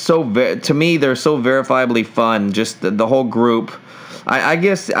they're just so to me they're so verifiably fun. Just the whole group. I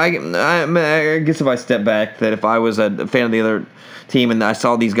guess if I step back, that if I was a fan of the other team and I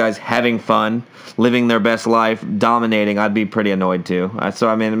saw these guys having fun, living their best life, dominating, I'd be pretty annoyed too.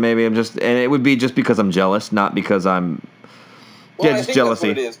 So maybe I'm just, and it would be just because I'm jealous, not because I'm Well, Yeah, I just think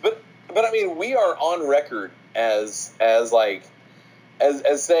jealousy. that's what it is. But I mean, we are on record as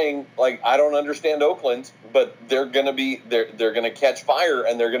saying, like, I don't understand Oakland, but they're gonna catch fire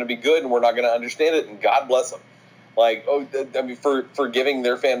and they're gonna be good, and we're not gonna understand it, and God bless them. Like, I mean, for giving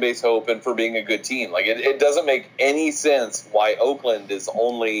their fan base hope and for being a good team. Like, it doesn't make any sense why Oakland is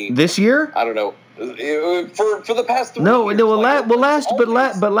only This year? I don't know, for the past 3 No, years. no. Like, But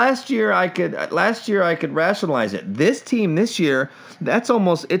last year I could rationalize it. This team this year, it's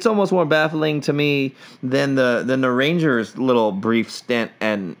almost more baffling to me than the Rangers' little brief stint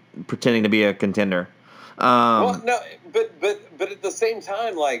and pretending to be a contender. well, no, but at the same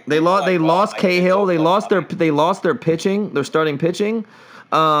time, like, They lost Cahill. They lost their pitching, their starting pitching.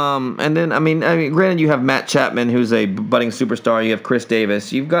 And then I mean, granted, you have Matt Chapman, who's a budding superstar. You have Chris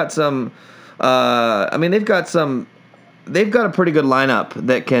Davis. You've got some. They've got a pretty good lineup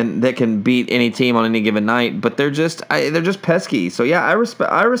that can beat any team on any given night. But they're just pesky. So yeah, I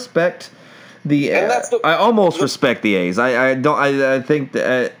respect the. I almost respect the A's. I don't. I think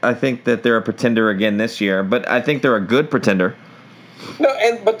that they're a pretender again this year. But I think they're a good pretender. No,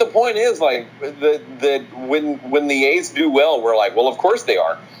 but the point is, like, that when the A's do well, we're like, well, of course they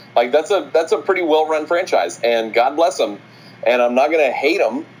are. Like, that's a pretty well run franchise, and God bless them. And I'm not going to hate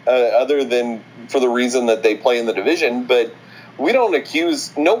them, other than for the reason that they play in the division. But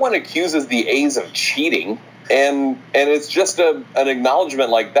no one accuses the A's of cheating, and it's just an acknowledgement.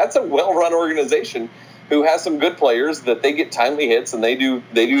 Like, that's a well run organization who has some good players that they get timely hits and they do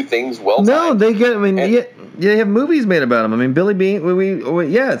things well. No, they get. I mean, they have movies made about them. I mean, Billy Bean.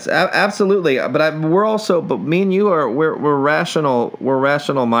 It's absolutely. But we're also. But me and you we're rational. We're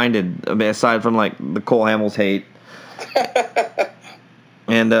rational minded. I mean, aside from like the Cole Hamels hate.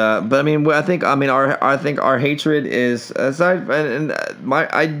 And but I mean, I think our hatred is aside.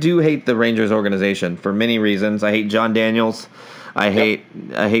 I do hate the Rangers organization for many reasons. I hate John Daniels. I hate.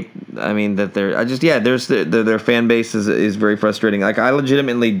 I mean that their fan base is very frustrating. Like, I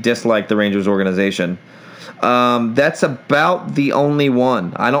legitimately dislike the Rangers organization. That's about the only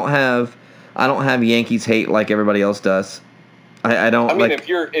one. I don't have Yankees hate like everybody else does. I don't. I mean, like,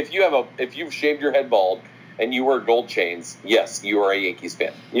 if you've shaved your head bald and you wear gold chains, yes, you are a Yankees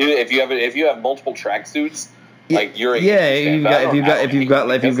fan. If you have multiple tracksuits. Like, you're a Yankees fan. If you've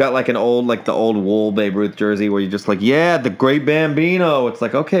got like the old wool Babe Ruth jersey where you're just like, yeah, the great Bambino. It's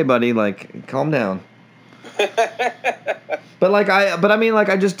like, okay, buddy, like, calm down. I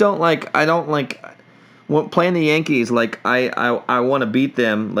just don't like. I don't like playing the Yankees. Like, I want to beat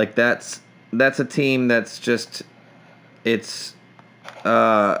them. Like, that's a team that's just it's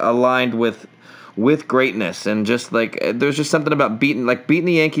aligned with greatness, and just like there's just something about beating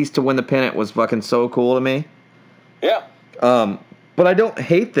the Yankees to win the pennant was fucking so cool to me. Yeah. But I don't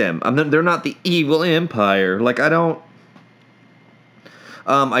hate them. They're not the evil empire. Like, I don't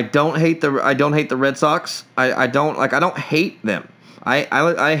hate the Red Sox. I don't hate them.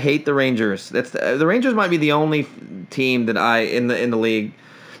 I hate the Rangers. The Rangers might be the only team that in the league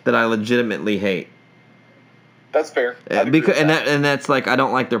that I legitimately hate. That's fair. That's like, I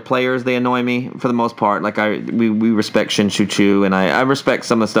don't like their players. They annoy me for the most part. Like, we respect Shin Shu Chu, and I respect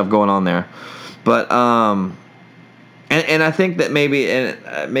some of the stuff going on there. But and I think that maybe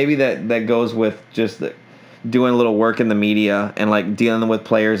that goes with just doing a little work in the media and like dealing with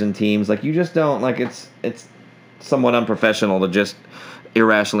players and teams. Like, you just don't, like, it's somewhat unprofessional to just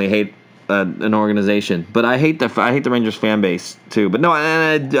irrationally hate an organization. But I hate the Rangers fan base too. But no,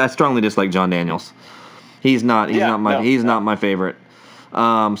 I strongly dislike John Daniels. He's not my favorite.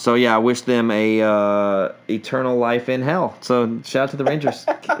 So yeah, I wish them a eternal life in hell. So shout out to the Rangers,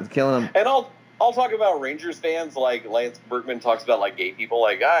 killing them. And I'll talk about Rangers fans like Lance Berkman talks about, like, gay people.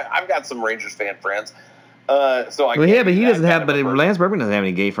 Like, I've got some Rangers fan friends. Lance Berkman doesn't have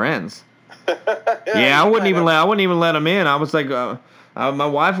any gay friends. I wouldn't even let him in. I was like, my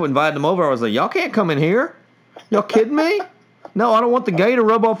wife invited him over. I was like, y'all can't come in here. Y'all kidding me? No, I don't want the gay to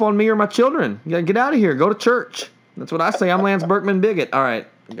rub off on me or my children. You gotta get out of here. Go to church. That's what I say. I'm Lance Berkman Bigot. All right,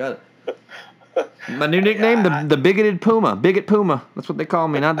 got it. My new nickname, the Bigoted Puma. Bigot Puma. That's what they call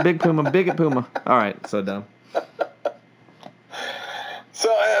me. Not Big Puma, Bigot Puma. All right, so dumb. So,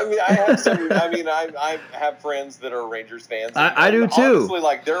 I mean, I have friends that are Rangers fans. I do too. Honestly,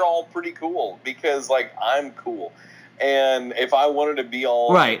 like, they're all pretty cool because, like, I'm cool. And if I wanted to be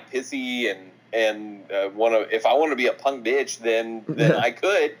all right, pissy and if I wanted to be a punk bitch, then I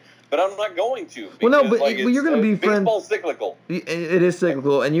could. But I'm not going to. Because, well, no, but you're going to be friends. Baseball's cyclical. It is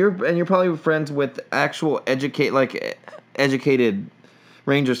cyclical, and you're probably friends with actual educated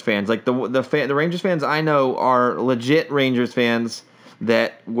Rangers fans. Like, the Rangers fans I know are legit Rangers fans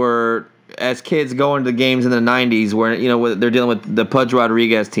that were as kids going to the games in the '90s, where they're dealing with the Pudge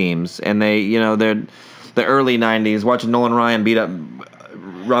Rodriguez teams, and they're the early '90s watching Nolan Ryan beat up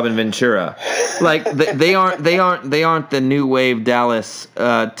Robin Ventura. Like they aren't the new wave Dallas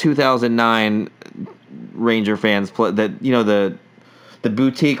 2009 Ranger fans the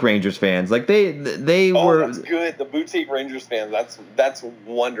boutique Rangers fans. Like they were. That's good. The boutique Rangers fans. That's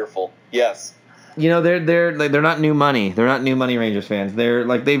wonderful. Yes. They're not new money. They're not new money Rangers fans. They're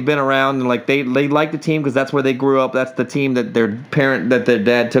like they've been around and like they like the team because that's where they grew up. That's the team that their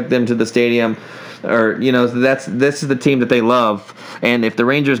dad took them to the stadium, or this is the team that they love. And if the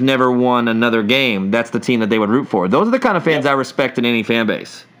Rangers never won another game, that's the team that they would root for. Those are the kind of fans I respect in any fan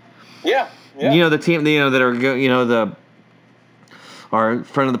base. Yeah. The team that are our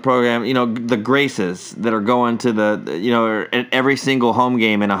friend of the program, the Graces that are going to the every single home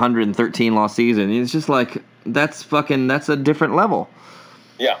game in a 113 loss season. It's just like that's a different level.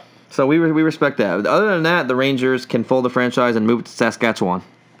 Yeah. So we respect that. Other than that, the Rangers can fold the franchise and move it to Saskatchewan.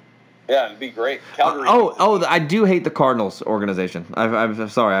 Yeah, it'd be great. Calgary. I do hate the Cardinals organization. I'm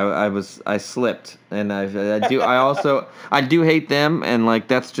sorry, I slipped, and I do hate them, and like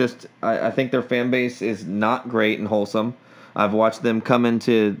that's just I think their fan base is not great and wholesome. I've watched them come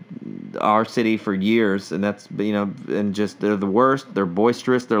into our city for years, and that's and just they're the worst. They're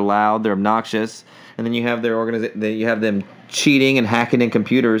boisterous, they're loud, they're obnoxious, and then you have their you have them cheating and hacking in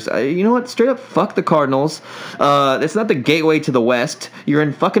computers. You know what? Straight up, fuck the Cardinals. It's not the gateway to the West. You're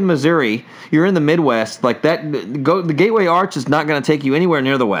in fucking Missouri. You're in the Midwest. Like that. The Gateway Arch is not going to take you anywhere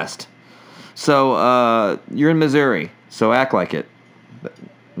near the West. So you're in Missouri. So act like it.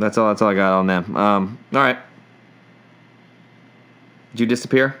 That's all I got on them. All right. Did you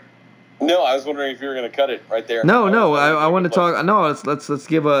disappear? No, I was wondering if you were going to cut it right there. No. I want to talk. No, let's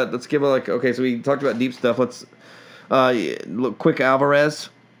give a like. Okay, so we talked about deep stuff. Let's look quick. Alvarez.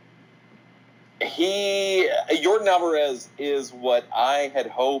 Jordan Alvarez is what I had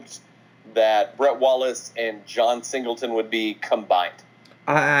hoped that Brett Wallace and John Singleton would be combined.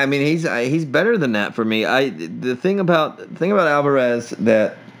 I mean, he's better than that for me. The thing about Alvarez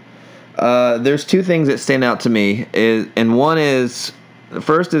that there's two things that stand out to me and one is. The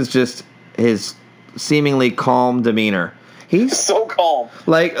first is just his seemingly calm demeanor. He's so calm,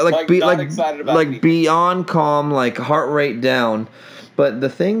 beyond calm, like heart rate down. But the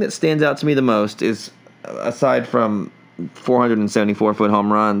thing that stands out to me the most is, aside from 474-foot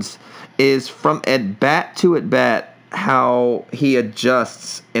home runs, is from at bat to at bat how he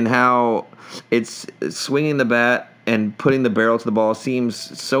adjusts and how it's swinging the bat and putting the barrel to the ball seems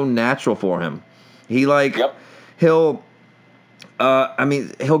so natural for him. He'll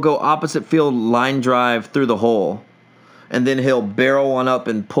go opposite field line drive through the hole, and then he'll barrel one up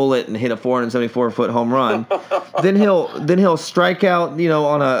and pull it and hit a 474-foot home run. then he'll strike out,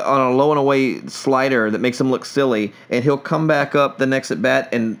 on a low and away slider that makes him look silly, and he'll come back up the next at bat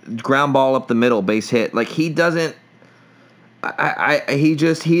and ground ball up the middle, base hit. Like he doesn't.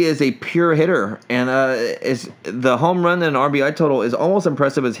 He is a pure hitter, and is the home run and RBI total is almost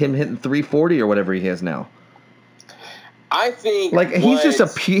impressive as him hitting 340 or whatever he has now. I think he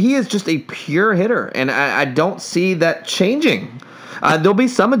is just a pure hitter, and I don't see that changing. There'll be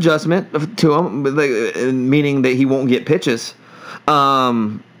some adjustment to him, meaning that he won't get pitches.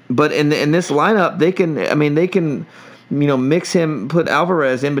 But in this lineup, they can mix him, put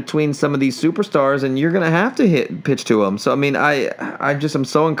Alvarez in between some of these superstars, and you're gonna have to pitch to him. So I mean, I'm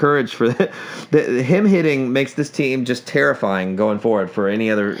so encouraged for that. Him hitting makes this team just terrifying going forward for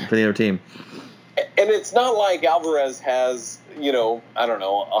the other team. And it's not like Alvarez has,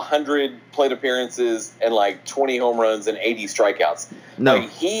 100 plate appearances and like 20 home runs and 80 strikeouts. No, like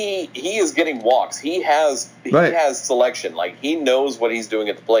he is getting walks. He has selection. Like he knows what he's doing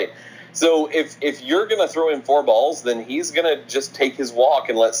at the plate. So if you're going to throw him 4 balls, then he's going to just take his walk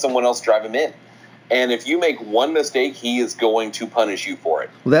and let someone else drive him in. And if you make one mistake, he is going to punish you for it.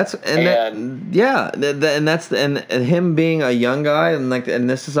 And him being a young guy, and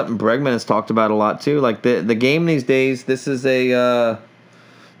this is something Bregman has talked about a lot too. Like the game these days, this is it's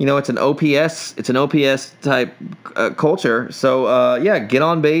an OPS type culture. So get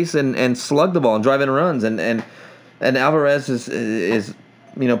on base and slug the ball and drive in runs, and Alvarez is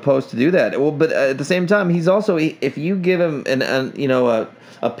posed to do that. Well, but at the same time, he's also, if you give him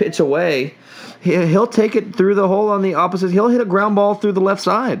a pitch away, he'll take it through the hole on the opposite. He'll hit a ground ball through the left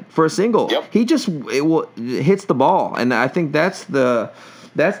side for a single. Yep. He just hits the ball, and I think that's the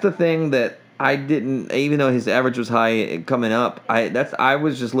thing that I didn't. Even though his average was high coming up, I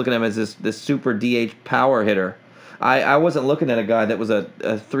was just looking at him as this super DH power hitter. I wasn't looking at a guy that was a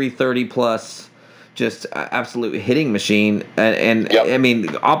 330 plus, just absolute hitting machine, and Yep. I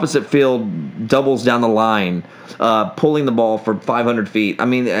mean, opposite field doubles down the line, pulling the ball for 500 feet. I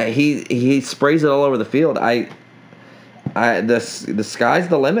mean, he sprays it all over the field. The sky's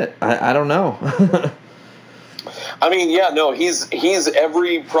the limit. I don't know. I mean, yeah, no, he's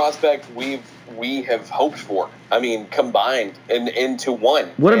every prospect we have hoped for. I mean, combined into one.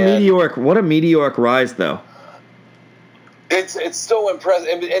 What a meteoric rise, though. It's so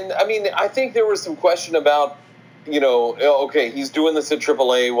impressive, and I mean, I think there was some question about, okay, he's doing this at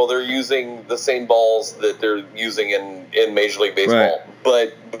AAA. Well, they're using the same balls that they're using in Major League Baseball,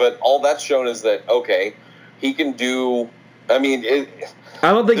 right. but all that's shown is that okay, he can do. I mean,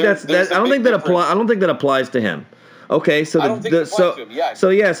 I don't think that applies to him. Okay, so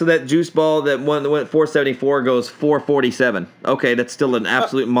so that juice ball that went 474 goes 447. Okay, that's still an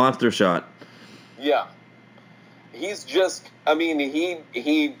absolute monster shot. Yeah. He's just, I mean,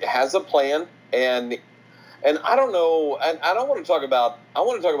 he has a plan, and I don't know, and I want to talk about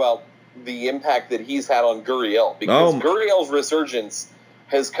the impact that he's had on Gurriel, because Gurriel's resurgence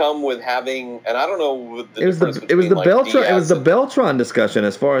has come with having, and I don't know what the difference between it was the Beltran discussion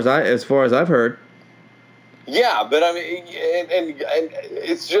as far as I've heard. Yeah, but I mean, and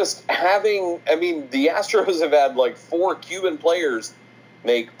it's just having, I mean, the Astros have had like 4 Cuban players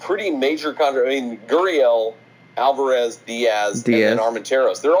make pretty major contracts. I mean, Gurriel, Alvarez, Diaz, and then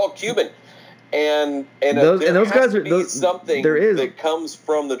Armenteros. They're all Cuban, and those guys are something that comes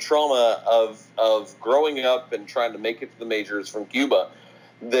from the trauma of growing up and trying to make it to the majors from Cuba.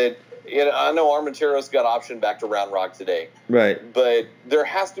 That I know Armenteros got optioned back to Round Rock today, right? But there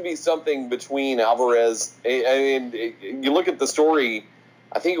has to be something between Alvarez. I mean, you look at the story.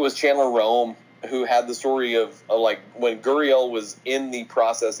 I think it was Chandler Rome who had the story of like when Gurriel was in the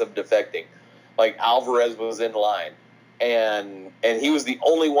process of defecting. Like Alvarez was in line, and he was the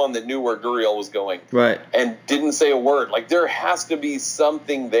only one that knew where Gurriel was going, right? And didn't say a word. Like there has to be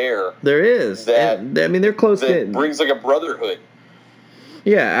something there. There is. I mean, they're close. That brings like a brotherhood.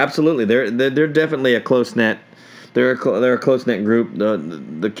 Yeah, absolutely. They're definitely a close net. They're a close knit group,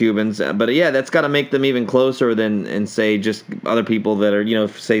 the Cubans. But yeah, that's got to make them even closer than say just other people that are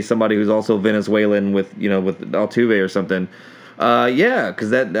say somebody who's also Venezuelan with with Altuve or something. Yeah,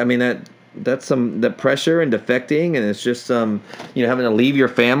 because that's the pressure and defecting, and it's just having to leave your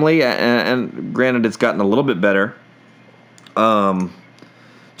family, and granted it's gotten a little bit better,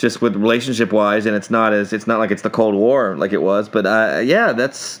 just with relationship wise, and it's not like it's the Cold War like it was, but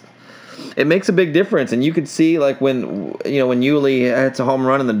it makes a big difference, and you could see like when Yuli hits a home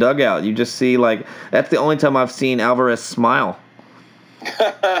run in the dugout, you just see like that's the only time I've seen Alvarez smile.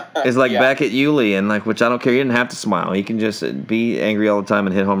 Is like back at Yuli, and like, which I don't care. He didn't have to smile. He can just be angry all the time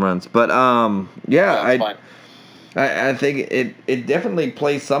and hit home runs. But I think it definitely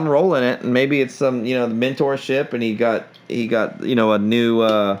plays some role in it, and maybe it's some the mentorship, and he got a new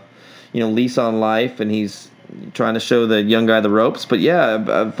lease on life, and he's trying to show the young guy the ropes. But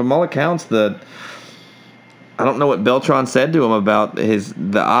yeah, from all accounts, I don't know what Beltran said to him about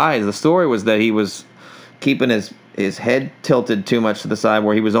the eyes. The story was that he was keeping his head tilted too much to the side,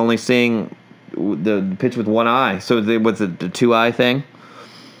 where he was only seeing the pitch with one eye. So was it the 2-eye thing?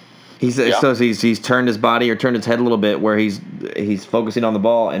 So he's turned his body or turned his head a little bit, where he's focusing on the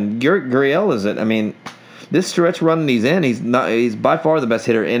ball. And Gurriel is it? I mean, this stretch run that he's in, he's by far the best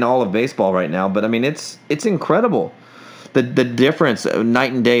hitter in all of baseball right now. But I mean, it's incredible the difference,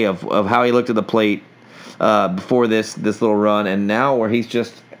 night and day of how he looked at the plate before this little run, and now where he's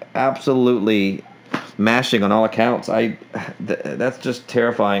just absolutely mashing on all accounts. That's just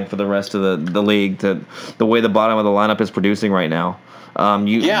terrifying for the rest of the league, the way the bottom of the lineup is producing right now. When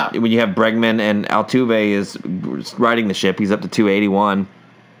you have Bregman and Altuve is riding the ship, he's up to 281.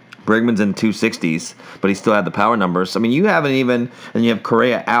 Bregman's in 260s, but he still had the power numbers. I mean, you haven't even, and you have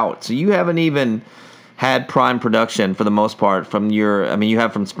Correa out, so you haven't even had prime production for the most part from you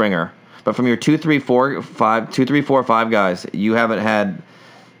have from Springer, but from your 2, 3, 4, 5 guys, you haven't had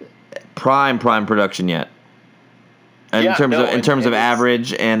prime production yet. And in terms of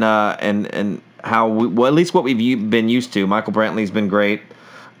average and how at least what we've been used to. Michael Brantley's been great,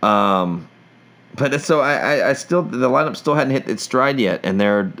 but so I still, the lineup still hadn't hit its stride yet, and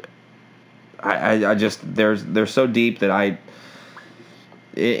they're so deep that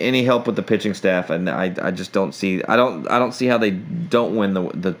any help with the pitching staff, and I just don't see I don't see how they don't win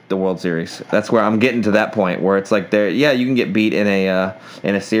the World Series. That's where I'm getting to that point where it's like you can get beat in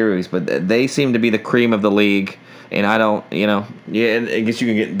a series, but they seem to be the cream of the league, and I don't I guess you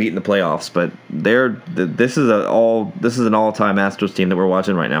can get beat in the playoffs, but this is an all-time Astros team that we're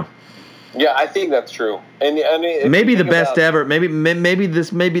watching right now. Yeah, I think that's true, and I mean maybe the best ever. Maybe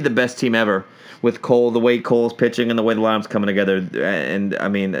this may be the best team ever. with Cole, the way Cole's pitching and the way the lineup's coming together. And I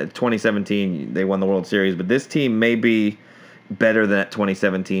mean, 2017 they won the World Series, but this team may be better than that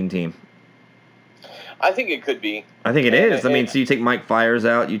 2017 team. I think it could be. I think it is. I mean, so you take Mike Fiers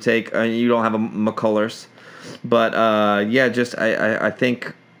out, you don't have a McCullers, but I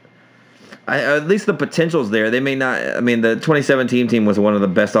think. At least the potential's there. They may not. I mean, the 2017 team was one of the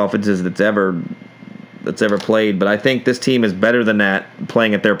best offenses that's ever played. But I think this team is better than that,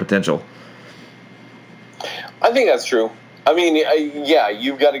 playing at their potential. I think that's true. I mean,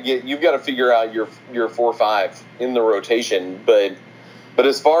 you've got to figure out your 4-5 in the rotation. But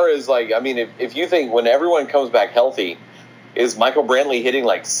as far as if you think when everyone comes back healthy, is Michael Brantley hitting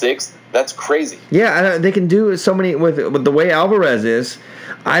like 6th? That's crazy. Yeah, they can do so many with the way Alvarez is.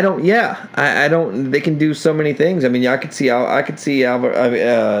 I don't. They can do so many things. I mean, I could see Brantley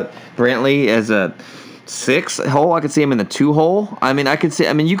as a 6 hole. I could see him in the 2 hole. I mean,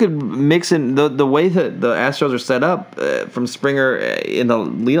 you could mix in the way that the Astros are set up from Springer in the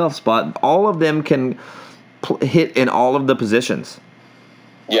leadoff spot. All of them can hit in all of the positions.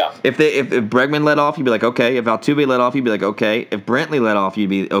 Yeah. If Bregman led off, you'd be like, okay. If Altuve led off, you'd be like, okay. If Brantley led off, you'd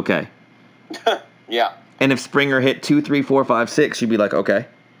be okay. Yeah. And if Springer hit 2, 3, 4, 5, 6, you'd be like, okay.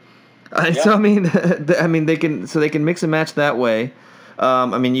 Yeah. So I mean, they can mix and match that way.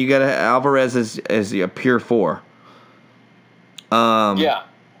 I mean, you got Alvarez as a pure 4. Yeah.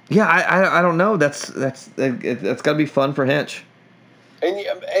 Yeah, I don't know. That's got to be fun for Hinch.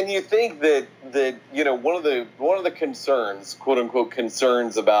 And you think that one of the concerns, quote unquote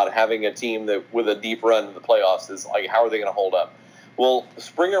concerns, about having a team that with a deep run in the playoffs is like, how are they going to hold up? Well,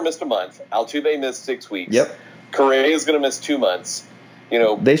 Springer missed a month. Altuve missed 6 weeks. Yep. Correa is going to miss 2 months.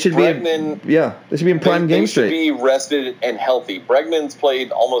 They should Bregman, they should be in prime game straight. They should be rested and healthy. Bregman's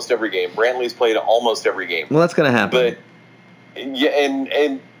played almost every game. Brantley's played almost every game. Well, that's going to happen. But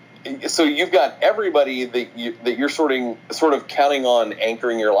and so you've got everybody that you're sort of counting on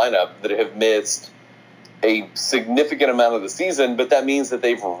anchoring your lineup that have missed a significant amount of the season, but that means that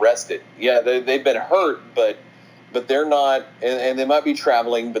they've rested. Yeah, they've been hurt, but they're not, and they might be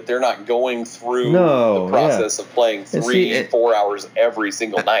traveling, but they're not going through the process of playing 3-4 hours every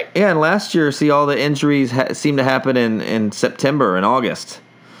single night. Yeah, and last year, all the injuries seemed to happen in September and August,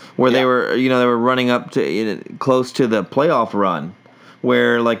 where they were running up to close to the playoff run,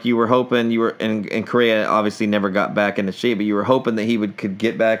 where like you were hoping and Correa obviously never got back into shape, but you were hoping that he could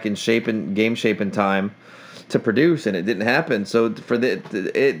get back in shape and game shape in time to produce, and it didn't happen. So for it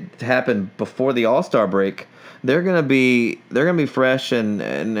to happen before the All-Star break, they're gonna be fresh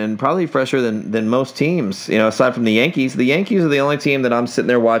and probably fresher than most teams. Aside from the Yankees. The Yankees are the only team that I'm sitting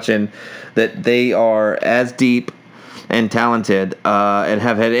there watching that they are as deep and talented and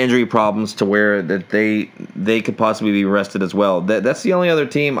have had injury problems to where that they could possibly be rested as well. That's the only other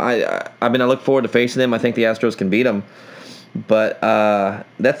team I look forward to facing them. I think the Astros can beat them. But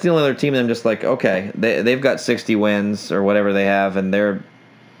that's the only other team that I'm just like, okay, they've got 60 wins or whatever they have, and they've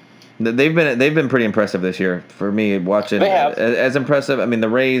been pretty impressive this year for me watching. They have. As impressive. I mean, the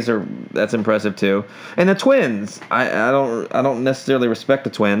Rays that's impressive too, and the Twins. I don't necessarily respect the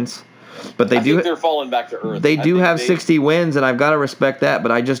Twins, but I think they're falling back to earth. They do have 60 wins, and I've got to respect that.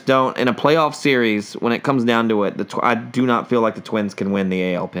 But I just don't in a playoff series when it comes down to it. I do not feel like the Twins can win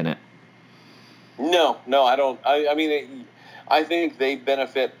the AL pennant. No, I don't. I mean, I think they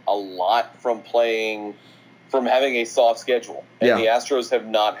benefit a lot from having a soft schedule, and the Astros have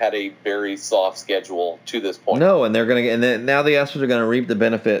not had a very soft schedule to this point. No, and now the Astros are going to reap the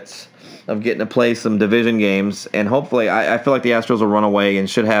benefits of getting to play some division games, and hopefully, I feel like the Astros will run away and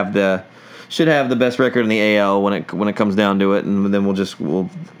should have the best record in the AL when it comes down to it, and then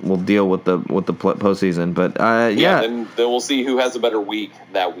we'll deal with the postseason. But then we'll see who has a better week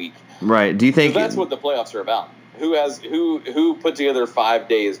that week. Right? Do you think that's what the playoffs are about? Who put together 5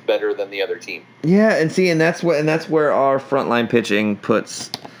 days better than the other team? Yeah, and that's where our frontline pitching puts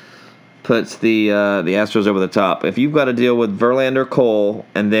the Astros over the top. If you've got to deal with Verlander, Cole,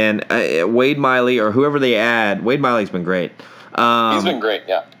 and then Wade Miley or whoever they add, Wade Miley's been great. He's been great,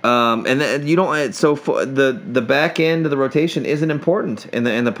 yeah. And then you don't. So for the back end of the rotation isn't important in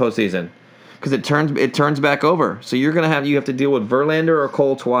the postseason because it turns back over. So you have to deal with Verlander or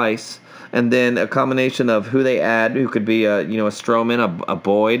Cole twice. And then a combination of who they add, who could be a Stroman, a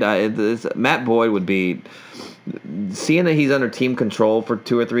Boyd. Matt Boyd would be, seeing that he's under team control for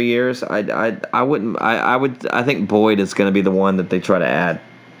 2 or 3 years. I think Boyd is going to be the one that they try to add.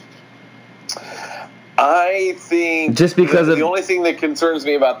 I think just because the only thing that concerns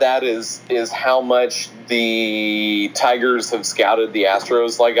me about that is how much the Tigers have scouted the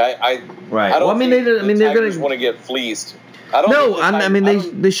Astros. Like I right. don't they're think the Tigers Tigers want to get fleeced. I don't. No, think I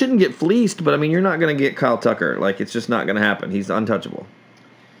mean they shouldn't get fleeced, but I mean you're not going to get Kyle Tucker. Like it's just not going to happen. He's untouchable.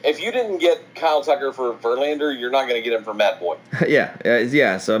 If you didn't get Kyle Tucker for Verlander, you're not going to get him for Matt Boyd.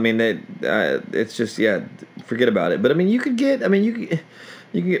 yeah. So I mean it's just forget about it. But I mean you could get you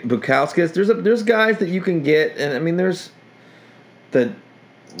can get Bukowskis. There's guys that you can get, and I mean there's the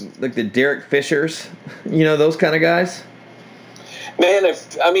Derek Fishers, those kind of guys. Man,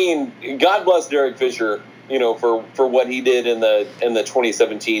 God bless Derek Fisher, for what he did in the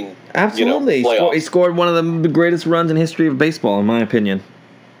 2017 Absolutely. playoffs. He scored one of the greatest runs in history of baseball, in my opinion.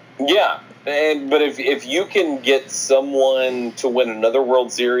 Yeah, but if you can get someone to win another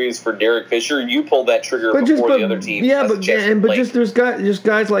World Series for Derek Fisher, you pull that trigger before the other team. Yeah, there's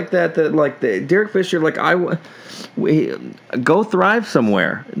guys like that like the Derek Fisher. Like go thrive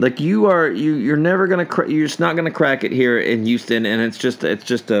somewhere. Like you're never gonna you're just not gonna crack it here in Houston, and it's just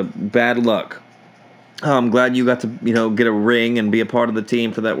a bad luck. I'm glad you got to get a ring and be a part of the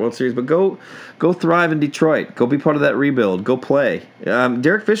team for that World Series, but go thrive in Detroit. Go be part of that rebuild. Go play.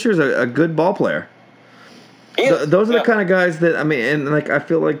 Derek Fisher is a good ball player. Those are the kind of guys that I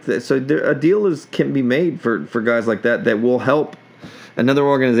feel like a deal can be made for guys like that will help another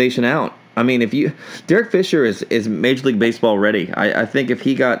organization out. I mean, Derek Fisher is Major League Baseball ready. I think if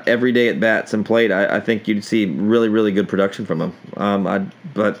he got every day at bats and played, I think you'd see really, really good production from him. I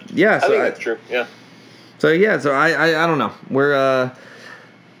think that's true. Yeah. So I don't know. We're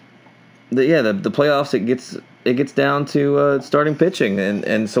the playoffs it gets down to starting pitching,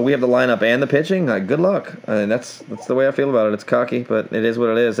 and so we have the lineup and the pitching. Good luck. That's the way I feel about it. It's cocky, but it is what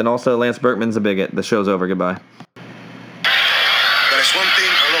it is. And also Lance Berkman's a bigot. The show's over. Goodbye. But it's one thing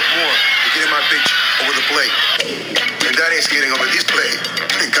I love more than getting my pitch over the plate, and that is getting over this plate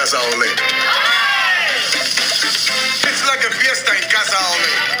in Casa Ole. It's like a fiesta in Casa Ole.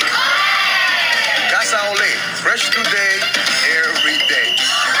 Casa Ole, fresh today, every day.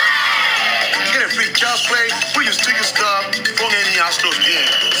 Get a free child's play, put your sticker stuff, con el Astros bien.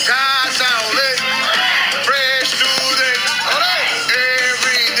 Casa Ole.